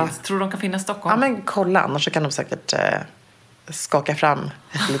kolla på de finns. Tror du de kan finnas i Stockholm? Ja, men kolla. Annars så kan de säkert skaka fram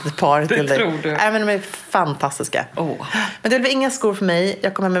ett litet par till dig. tror du. Nej, men de är fantastiska. Men det är väl inga skor för mig.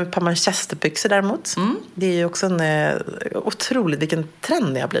 Jag kommer med ett par manchesterbyxor däremot. Det är ju också en otroligt, vilken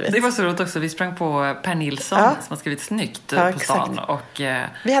trend det har blivit. Det var så roligt också. Vi sprang på Per Nilsson som har skrivit snyggt på stan. Och,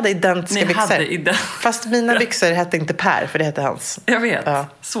 vi hade identiska byxor. Fast mina byxor hette inte Per, för det hette hans. Jag vet.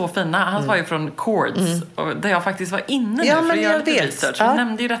 Så fina. Han var ju från Cords. Och där jag faktiskt var inne nu för att göra lite research. Vi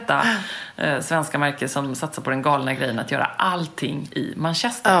nämnde ju detta svenska märke som satsar på den galna grejen att göra allting i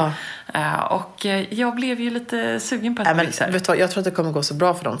Manchester. Och jag blev ju lite sugen på att byxor. Vet du vad, jag tror att det kommer gå så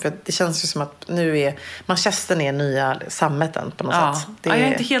bra för dem. För det känns ju som att nu är Manchester är nya sammeten på något sätt. Jag är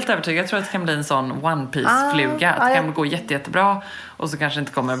inte helt övertygad. Jag tror att det kan bli en sån One Piece-fluga. Att det kan gå jättebra och så kanske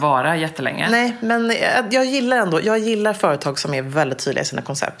inte kommer vara jättelänge. Nej, men jag gillar företag som är väldigt tydliga i sina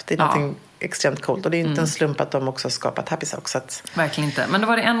koncept. Det är någonting extremt coolt. Och det är inte en slump att de också har skapat Happy Socks. Verkligen inte. Men då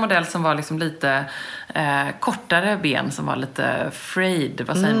var det en modell som var liksom lite kortare ben som var lite frayed.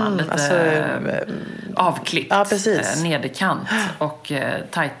 Vad säger man? Lite avklippt. Ja, precis. Nederkant och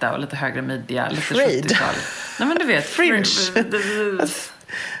tajta och lite högre midja. Lite frayed? 70-tal. Nej, men du vet. Fringe.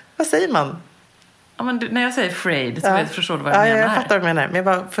 Vad säger man? Ja, men när jag säger frayed så förstår du vad jag menar. Jag fattar vad du menar. Men jag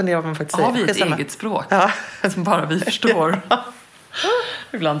bara funderar vad man faktiskt säger. Har vi ett eget språk som bara vi förstår?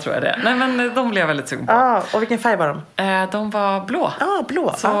 Ibland tror jag det. Nej, men de blev jag väldigt sugen på. Och vilken färg var de? De var blå.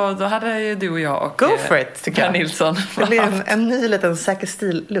 Blå. Så då hade ju du och jag och Go for it, tycker Per Nilsson. Det blev en ny liten säker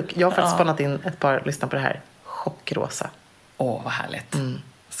stil-look. Jag har faktiskt spannat in ett par, lyssna på det här. Chockrosa. Vad härligt.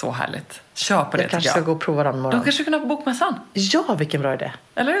 Så härligt. Kör på det, jag kanske ska gå och prova dem imorgon. De kanske kunna på bokmässan. Ja, vilken bra idé.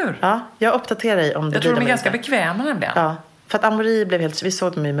 Eller hur? Ja, jag uppdaterar dig om det. Jag tror de är ganska bekväma nämligen. Ja, för att Amaury blev helt... Vi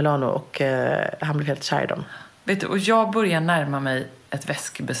såg dem i Milano och han blev helt kär i dem. Vet du, och jag börjar närma mig ett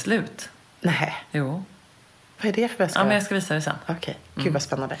väskbeslut. Nej. Jo. Vad är det för väska? Ja, men jag ska visa det sen. Okej, gud vad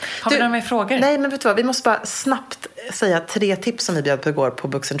spännande. Har vi några mer frågor? Nej, men vet du vad? Vi måste bara snabbt säga 3 tips som vi bjöd på igår på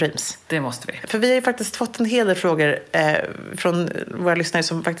Books and Dreams. Det måste vi. För vi har ju faktiskt fått en hel del frågor från våra lyssnare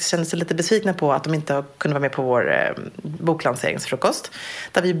som faktiskt känner sig lite besvikna på att de inte kunde vara med på vår boklanseringsfrukost.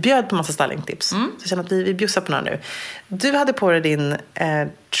 Där vi bjöd på massa stylingtips. Så jag känner att vi bjussar på några nu. Du hade på dig din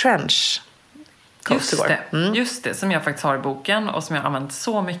trench. Just det, som jag faktiskt har i boken och som jag har använt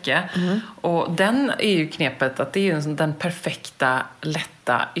så mycket. Och den är ju knepet att det är ju den perfekta,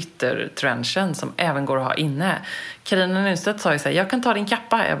 lätta yttertrenchen som även går att ha inne. Carina Nunstedt sa ju så här, jag kan ta din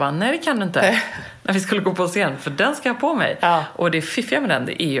kappa. Jag bara, nej det kan du inte. När vi skulle gå på scen, för den ska jag ha på mig. Och det fiffiga med den,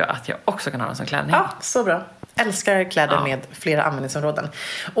 det är ju att jag också kan ha den som klänning. Ja, så bra. Älskar kläder med flera användningsområden.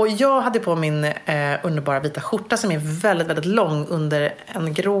 Och jag hade på min underbara vita skjorta som är väldigt, väldigt lång under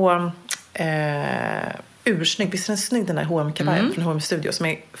en grå... ursnygg. Visst är den snygg, den där H&M-kavajen från H&M Studio som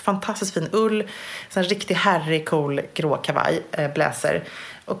är fantastiskt fin ull, sån riktig härlig cool grå kavaj, bläser.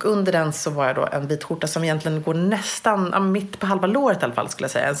 Och under den så var jag då en vit skjorta som egentligen går nästan mitt på halva låret i alla fall skulle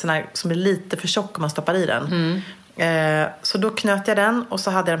jag säga. En sån här som är lite för tjock om man stoppar i den. Så då knöt jag den och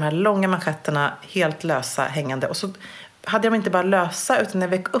så hade jag de här långa manschetterna helt lösa hängande. Och så hade jag inte bara lösa utan jag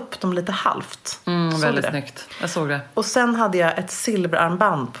väck upp dem lite halvt. Väldigt snyggt. Jag såg det. Och sen hade jag ett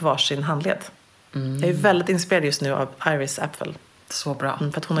silverarmband på varsin handled. Jag är väldigt inspirerad just nu av Iris Apfel. Så bra.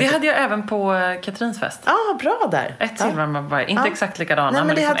 För att hon det hade jag även på Katrins fest. Bra där. Ett silverarmband bara. Inte exakt likadana. Nej, men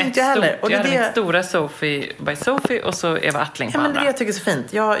det liksom hade inte jag heller. Och jag hade mitt stora Sophie by Sophie och så Eva Attling på men andra. det jag tycker är så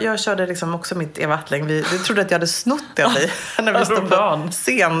fint. Jag körde liksom också mitt Eva Attling. Du trodde att jag hade snott det av dig när vi stod på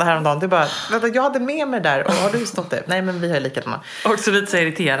scen häromdagen. Du bara, jag hade med mig där. Och har du snott det? Nej, men vi har likadana. Och så lite så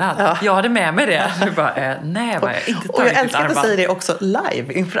irriterad. Jag hade med mig det. Du bara, nej vad jag inte tagit. Och jag älskar att säga det också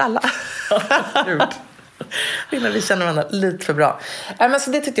live inför alla. Innan vi känner varandra lite för bra. Men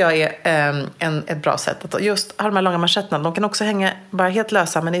så det tycker jag är ett bra sätt. Att just ha de här långa manschetterna. De kan också hänga bara helt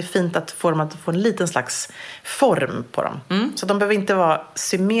lösa, men det är fint att få dem att få en liten slags form på dem. Så de behöver inte vara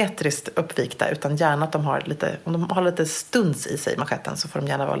symmetriskt uppvikta, utan gärna att de har lite, om de har lite stuns i sig, manschetten, så får de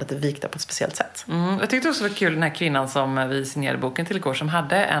gärna vara lite vikta på ett speciellt sätt. Jag tyckte också det var kul, den här kvinnan som vi signerade boken till igår, som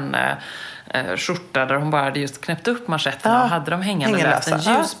hade en skjorta där hon bara hade just knäppt upp manschetterna och hade dem hängande lösa.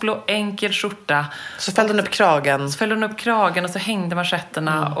 En ljusblå enkel skjorta. Så fällde hon upp kragen. Och så hängde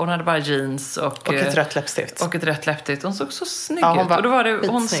manschetterna och hon hade bara jeans och ett rött läppstift. Och ett rött läppstift. Hon såg så snygg ut. Och då var det,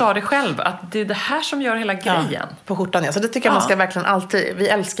 hon sa det själv, att det är det här som gör hela grejen. På skjortan, ja. Så det tycker jag man ska verkligen alltid, vi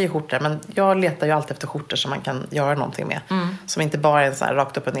älskar ju skjortor, men jag letar ju alltid efter skjortor som man kan göra någonting med. Som inte bara är en sån här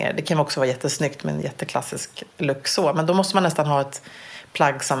rakt upp och ner. Det kan också vara jättesnyggt med en jätteklassisk look så. Men då måste man nästan ha ett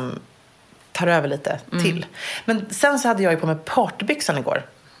plagg som tar över lite till. Men sen så hade jag ju på mig partybyxan igår.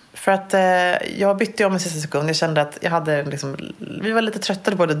 För att jag bytte om i sista sekund. Jag kände att jag hade liksom, vi var lite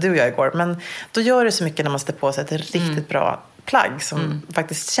tröttade både du och jag igår. Men då gör det så mycket när man sätter på sig ett riktigt bra plagg som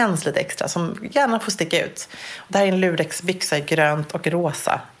faktiskt känns lite extra. Som gärna får sticka ut. Och det här är en lurexbyxa i grönt och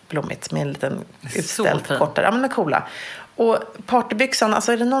rosa blommigt med en liten utställd kortare. Ja, men de är coola. Och partybyxan,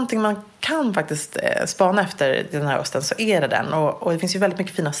 alltså är det någonting man kan faktiskt spana efter den här hösten, så är det den. Och det finns ju väldigt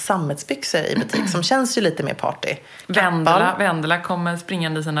mycket fina sammetsbyxor i butik som känns ju lite mer party. Vendela kommer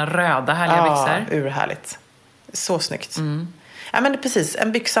springande i sina röda härliga byxor. Ja, urhärligt. Så snyggt. Ja, men det är precis.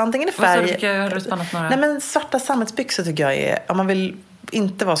 En byxa antingen i färg. Vad sa du, har du spannat några? Nej, men svarta sammetsbyxor tycker jag är, om man vill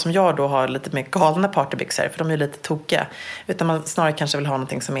inte vara som jag då, har lite mer galna partybyxor, för de är lite tokiga, utan man snarare kanske vill ha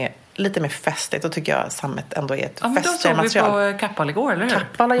någonting som är lite mer festligt. Då tycker jag sammet ändå är ett festigare material. Ja, men då såg vi på Kappahl igår, eller hur?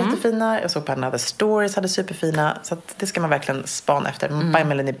 Kappahl är jättefina. Jag såg på Another Stories, hade superfina. Så att det ska man verkligen spana efter. By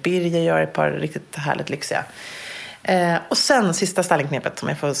Melanie Birger gör ett par riktigt härligt lyxiga. Och sen sista stylingknepet, om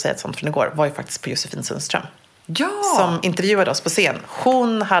jag får säga ett sånt från igår, var ju faktiskt på Josefin Sundström. Ja! Som intervjuade oss på scen.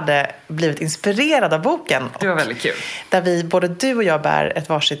 Hon hade blivit inspirerad av boken. Det var väldigt kul. Där både du och jag bär ett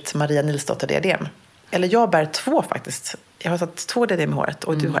varsitt Maria Nilsdotter diadem. Eller jag bär 2 faktiskt. Jag har tagit 2 diadem i håret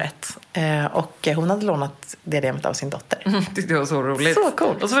och du har 1. Och hon hade lånat diademet av sin dotter. Det var så roligt. Så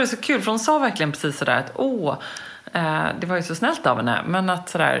coolt. Och så var det så kul, för hon sa verkligen precis sådär att det var ju så snällt av henne. Men att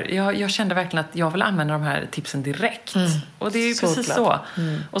sådär, jag kände verkligen att jag vill använda de här tipsen direkt. Och det är ju så precis glad. Så.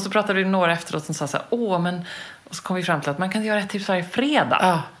 Och så pratade vi några efteråt som sa såhär, men... Och så kom vi fram till att man kan göra ett tips varje fredag.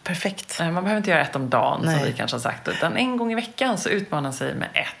 Ja, perfekt. Man behöver inte göra ett om dagen, Nej. som vi kanske har sagt. Utan en gång i veckan så utmanar man sig med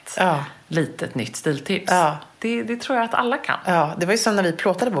ett litet nytt stiltips. Ja. Det tror jag att alla kan. Ja, det var ju så när vi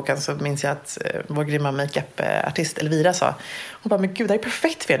plåtade boken, så minns jag att vår grymma makeup-artist Elvira sa, hon bara, men gud, det är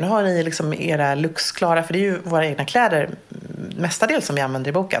perfekt för er. Nu har ni liksom era looks klara, för det är ju våra egna kläder mestadels som vi använder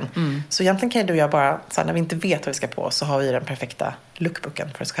i boken. Så egentligen kan ju du och jag bara, så här, när vi inte vet vad vi ska på, så har vi den perfekta lookbooken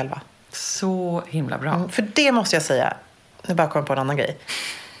för oss själva. Så himla bra. För det måste jag säga, nu bara kom på en annan grej.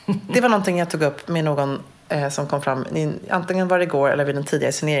 Det var någonting jag tog upp med någon som kom fram, antingen var det igår eller vid en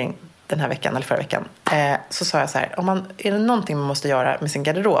tidigare signering den här veckan eller förra veckan. Så sa jag så här, är det någonting man måste göra med sin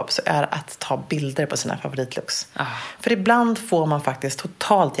garderob, så är det att ta bilder på sina favoritlooks. För ibland får man faktiskt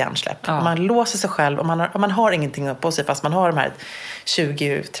totalt hjärnsläpp. Man låser sig själv och man har ingenting på sig, fast man har de här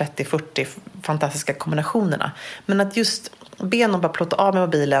 20, 30, 40 fantastiska kombinationerna. Men att just be någon bara plåta av med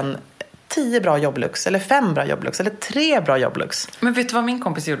mobilen 10 bra jobblooks, eller 5 bra jobblooks, eller 3 bra jobblooks. Men vet du vad min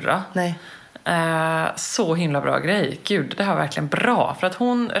kompis gjorde då? Nej. Så himla bra grej. Gud, det här var verkligen bra. För att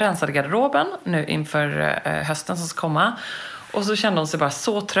hon rensade garderoben nu inför hösten som ska komma. Och så kände hon sig bara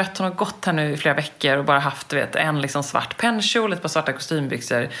så trött. Hon har gått här nu i flera veckor och bara haft en liksom svart pennkjol, ett par svarta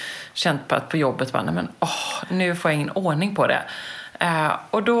kostymbyxor. Känt på jobbet bara, nej men nu får jag ingen ordning på det.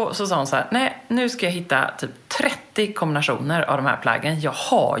 Och då så sa hon så här, nej, nu ska jag hitta typ 30 kombinationer av de här plaggen. Jag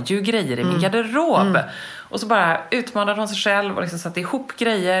har ju grejer i min garderob. Och så bara utmanade hon sig själv och liksom satte ihop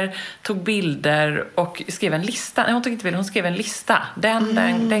grejer, tog bilder och skrev en lista. Nej, hon tog inte bilder, hon skrev en lista. Den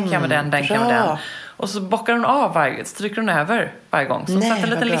kan jag med den kan jag med den. Och så bockar hon av stryker hon över varje gång. Så hon satte en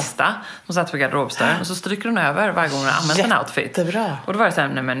liten lista. Hon satt på garderobsdörren och så stryker hon över varje gång hon har använt en outfit. Jättebra. Och då var det så här,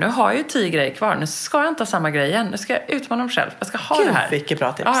 nej men nu har jag ju 10 grejer kvar. Nu ska jag inte ha samma grej igen. Nu ska jag utmana mig själv. Jag ska ha det här. Vilket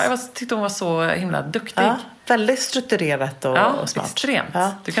bra tips. Ja, jag tyckte hon var så himla duktig. Ja, väldigt strukturerat och smart. Extremt.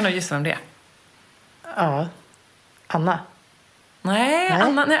 Ja. Du kan nog gissa vem det är. Ja, Anna. Nej.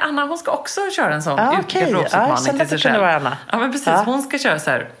 Anna hon ska också köra en sån garderobsutmaning till sig själv. Anna. Ja, men precis. Hon ska köra så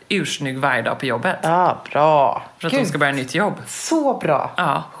här ursnygg varje dag på jobbet. Ja, bra. För att hon ska börja nytt jobb. Så bra.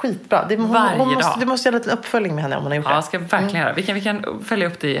 Ja. Skitbra. Du måste göra en liten uppföljning med henne om hon har gjort det. Ja, ska verkligen göra. Vi kan följa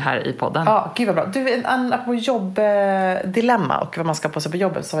upp det här i podden. Ja, gud vad bra. Du, på jobbdilemma och vad man ska på sig på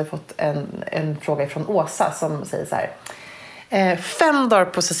jobbet, så har vi fått en fråga från Åsa som säger så här. 5 dagar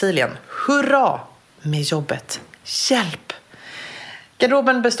på Sicilien. Hurra med jobbet. Hjälp.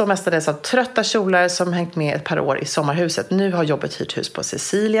 Garderoben består mestadels av trötta kjolar som hängt med ett par år i sommarhuset. Nu har jobbet hyrt hus på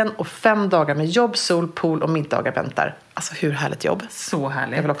Sicilien och 5 dagar med jobb, sol, pool och middagar väntar. Alltså hur härligt jobb. Så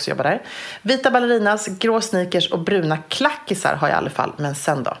härligt. Jag vill också jobba där. Vita ballerinas, grå sneakers och bruna klackisar har jag i alla fall. Men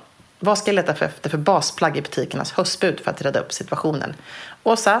sen då? Vad ska jag leta efter för basplagg i butikernas höstbud för att rädda upp situationen?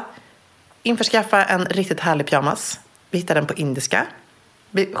 Åsa, införskaffa en riktigt härlig pyjamas. Vi hittade den på indiska.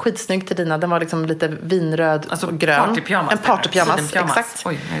 Skitsnygg till dina. Den var liksom lite vinröd och grön. Partypyjamas. En partypyjamas, exakt.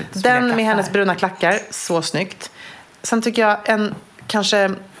 Oj, den med hennes bruna klackar, så snyggt. Sen tycker jag en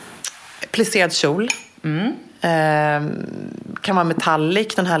kanske plisserad kjol. Kan vara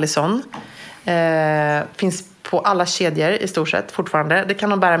metallic, en härlig sån. Finns på alla kedjor i stort sett fortfarande. Det kan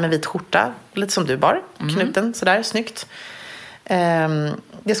de bära med vit skjorta, lite som du bar. Knuten, sådär, snyggt.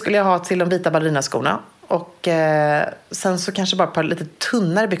 Det skulle jag ha till de vita ballerinaskorna. Och sen så kanske bara ett par lite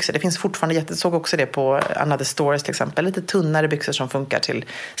tunnare byxor. Det finns fortfarande, såg också det på Another Stories till exempel. Lite tunnare byxor som funkar till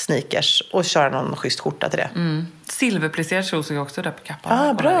sneakers. Och köra någon schysst skjorta till det. Silverplisserad kjol såg jag också där på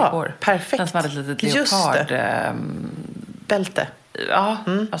kappan. Bra, igår. perfekt. Den som hade ett litet leopard... bälte. Ja,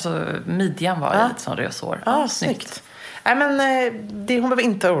 alltså midjan var lite sån rösår. Ja, snyggt. Nej, men hon behöver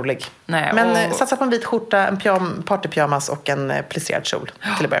inte orolig. Nej, men satsa på en vit skjorta, en partypyjamas och en plisserad kjol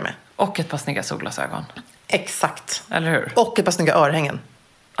till att börja med. Och ett par snygga solglasögon. Exakt. Eller hur? Och ett par snygga örhängen.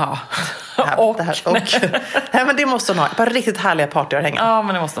 Ja. Nej, men det måste hon ha. Ett par riktigt härliga partyörhängen. Ja,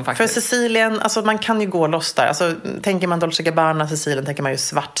 men det måste hon faktiskt. För Sicilien, alltså man kan ju gå loss där. Alltså, tänker man Dolce Gabbana, Sicilien, tänker man ju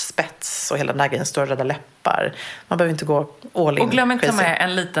svart spets och hela den där grejen, stora röda läppar. Man behöver inte gå all in. Och glöm inte med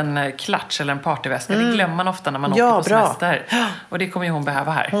en liten klatsch eller en partyväska. Det glömmer man ofta när man åker på semester. Och det kommer ju hon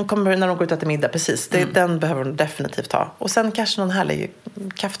behöva här. Hon kommer när hon går ut till middag, precis. Den behöver hon definitivt ha. Och sen kanske någon härlig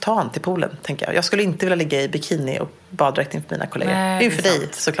kaftan till poolen, tänker jag. Jag skulle inte vilja ligga i bikini och baddräkt inför mina kollegor. Nej, det är ju för dig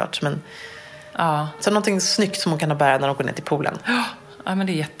såklart, men... Ja. Så någonting snyggt som hon kan ha bära när hon går ner till poolen. Ja, men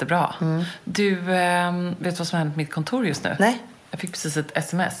det är jättebra. Du, vet vad som händer på mitt kontor just nu? Nej. Jag fick precis ett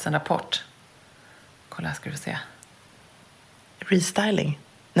sms, en rapport. Kolla, här ska du se. Restyling.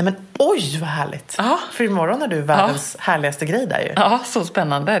 Nej men oj, vad härligt. Ja. För imorgon har du världens härligaste grej där ju. Ja, så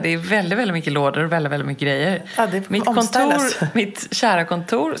spännande. Det är väldigt, väldigt mycket lådor och väldigt, väldigt mycket grejer. Ja, det mitt kära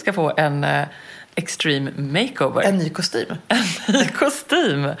kontor ska få en extreme makeover. En ny kostym. En ny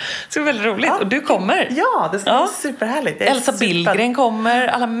kostym. Det ska bli väldigt roligt. Och du kommer. Ja, det ska bli superhärligt. Elsa Billgren kommer.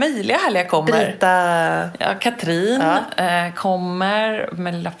 Alla möjliga härliga kommer. Brita. Ja, Katrin kommer.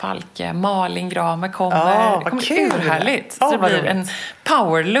 Melilla Falke. Malin Gramer kommer. Det kommer bli urhärligt. Så det blir en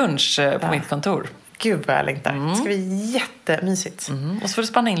powerlunch på mitt kontor. Gud vad jag längtar. Det ska bli jättemysigt. Och så får du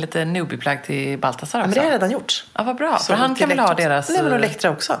spanna in lite newbie-plagg till Baltasar också. Men det har jag redan gjort. Ja, vad bra. För han kan väl ha deras... Nej, men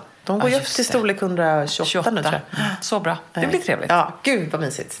Elektra också. De går ju upp till storlek 128 nu, tror jag. Så bra. Det blir trevligt. Ja, gud vad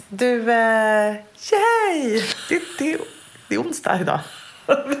mysigt. Du, yay! Det är onsdag idag.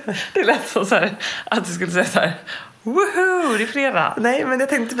 Det lät så här att du skulle säga så här: woohoo, det är fredag. Nej, men jag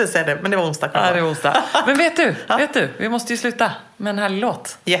tänkte precis säga det, men det var onsdag. Ja, det är onsdag. Men vet du, vi måste ju sluta med en härlig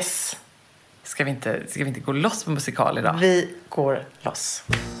låt. Yes. Ska vi inte gå loss på musikal idag? Vi går loss.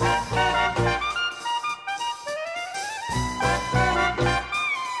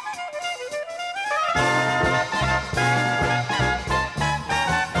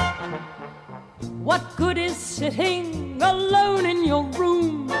 What good is sitting alone in your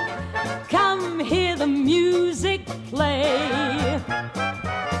room? Come hear the music play.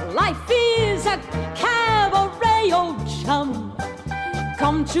 Life is a cabaret, old chum.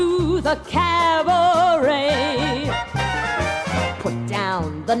 Come to the cabaret. Put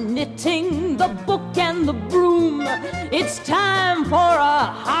down the knitting, the book and the broom. It's time for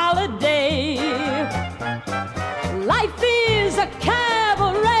a holiday. Life is a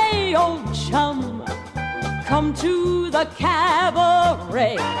cabaret, old chum. Come to the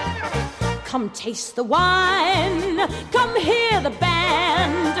cabaret. Come taste the wine. Come hear the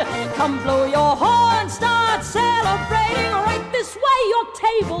band. Come blow your horn, start celebrating. Right this way, your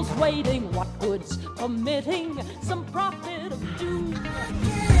table's waiting. What good's permitting some prophet of doom?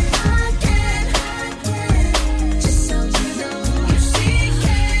 I can, just so you know. She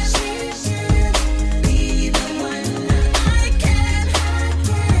can be the one. I can,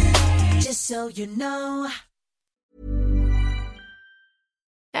 just so you know.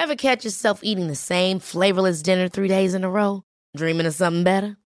 Ever catch yourself eating the same flavorless dinner 3 days in a row? Dreaming of something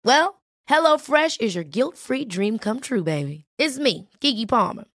better? Well, HelloFresh is your guilt-free dream come true, baby. It's me, Keke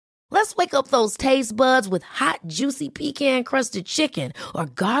Palmer. Let's wake up those taste buds with hot, juicy pecan-crusted chicken or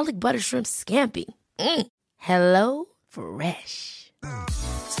garlic butter shrimp scampi. Hello Fresh.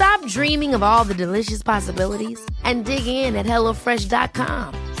 Stop dreaming of all the delicious possibilities and dig in at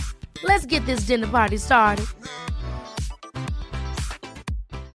HelloFresh.com. Let's get this dinner party started.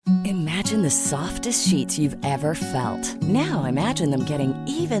 Imagine the softest sheets you've ever felt. Now imagine them getting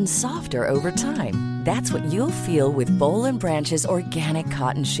even softer over time. That's what you'll feel with Boll & Branch's organic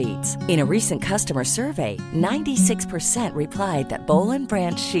cotton sheets. In a recent customer survey, 96% replied that Boll &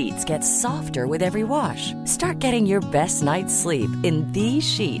 Branch sheets get softer with every wash. Start getting your best night's sleep in these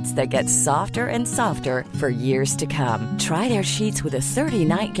sheets that get softer and softer for years to come. Try their sheets with a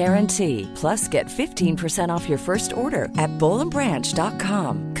 30-night guarantee. Plus, get 15% off your first order at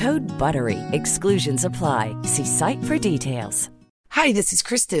bollandbranch.com. Code BUTTERY. Exclusions apply. See site for details. Hi, this is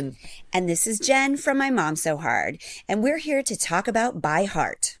Kristen. And this is Jen from My Mom So Hard. And we're here to talk about By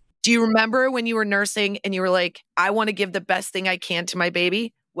Heart. Do you remember when you were nursing and you were like, I want to give the best thing I can to my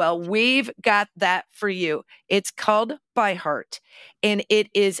baby? Well, we've got that for you. It's called By Heart, and it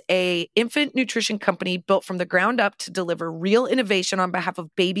is a infant nutrition company built from the ground up to deliver real innovation on behalf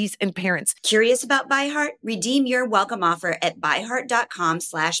of babies and parents. Curious about By Heart? Redeem your welcome offer at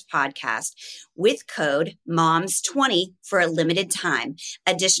byheart.com/podcast with code MOMS20 for a limited time.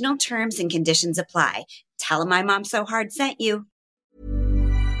 Additional terms and conditions apply. Tell them My Mom So Hard sent you.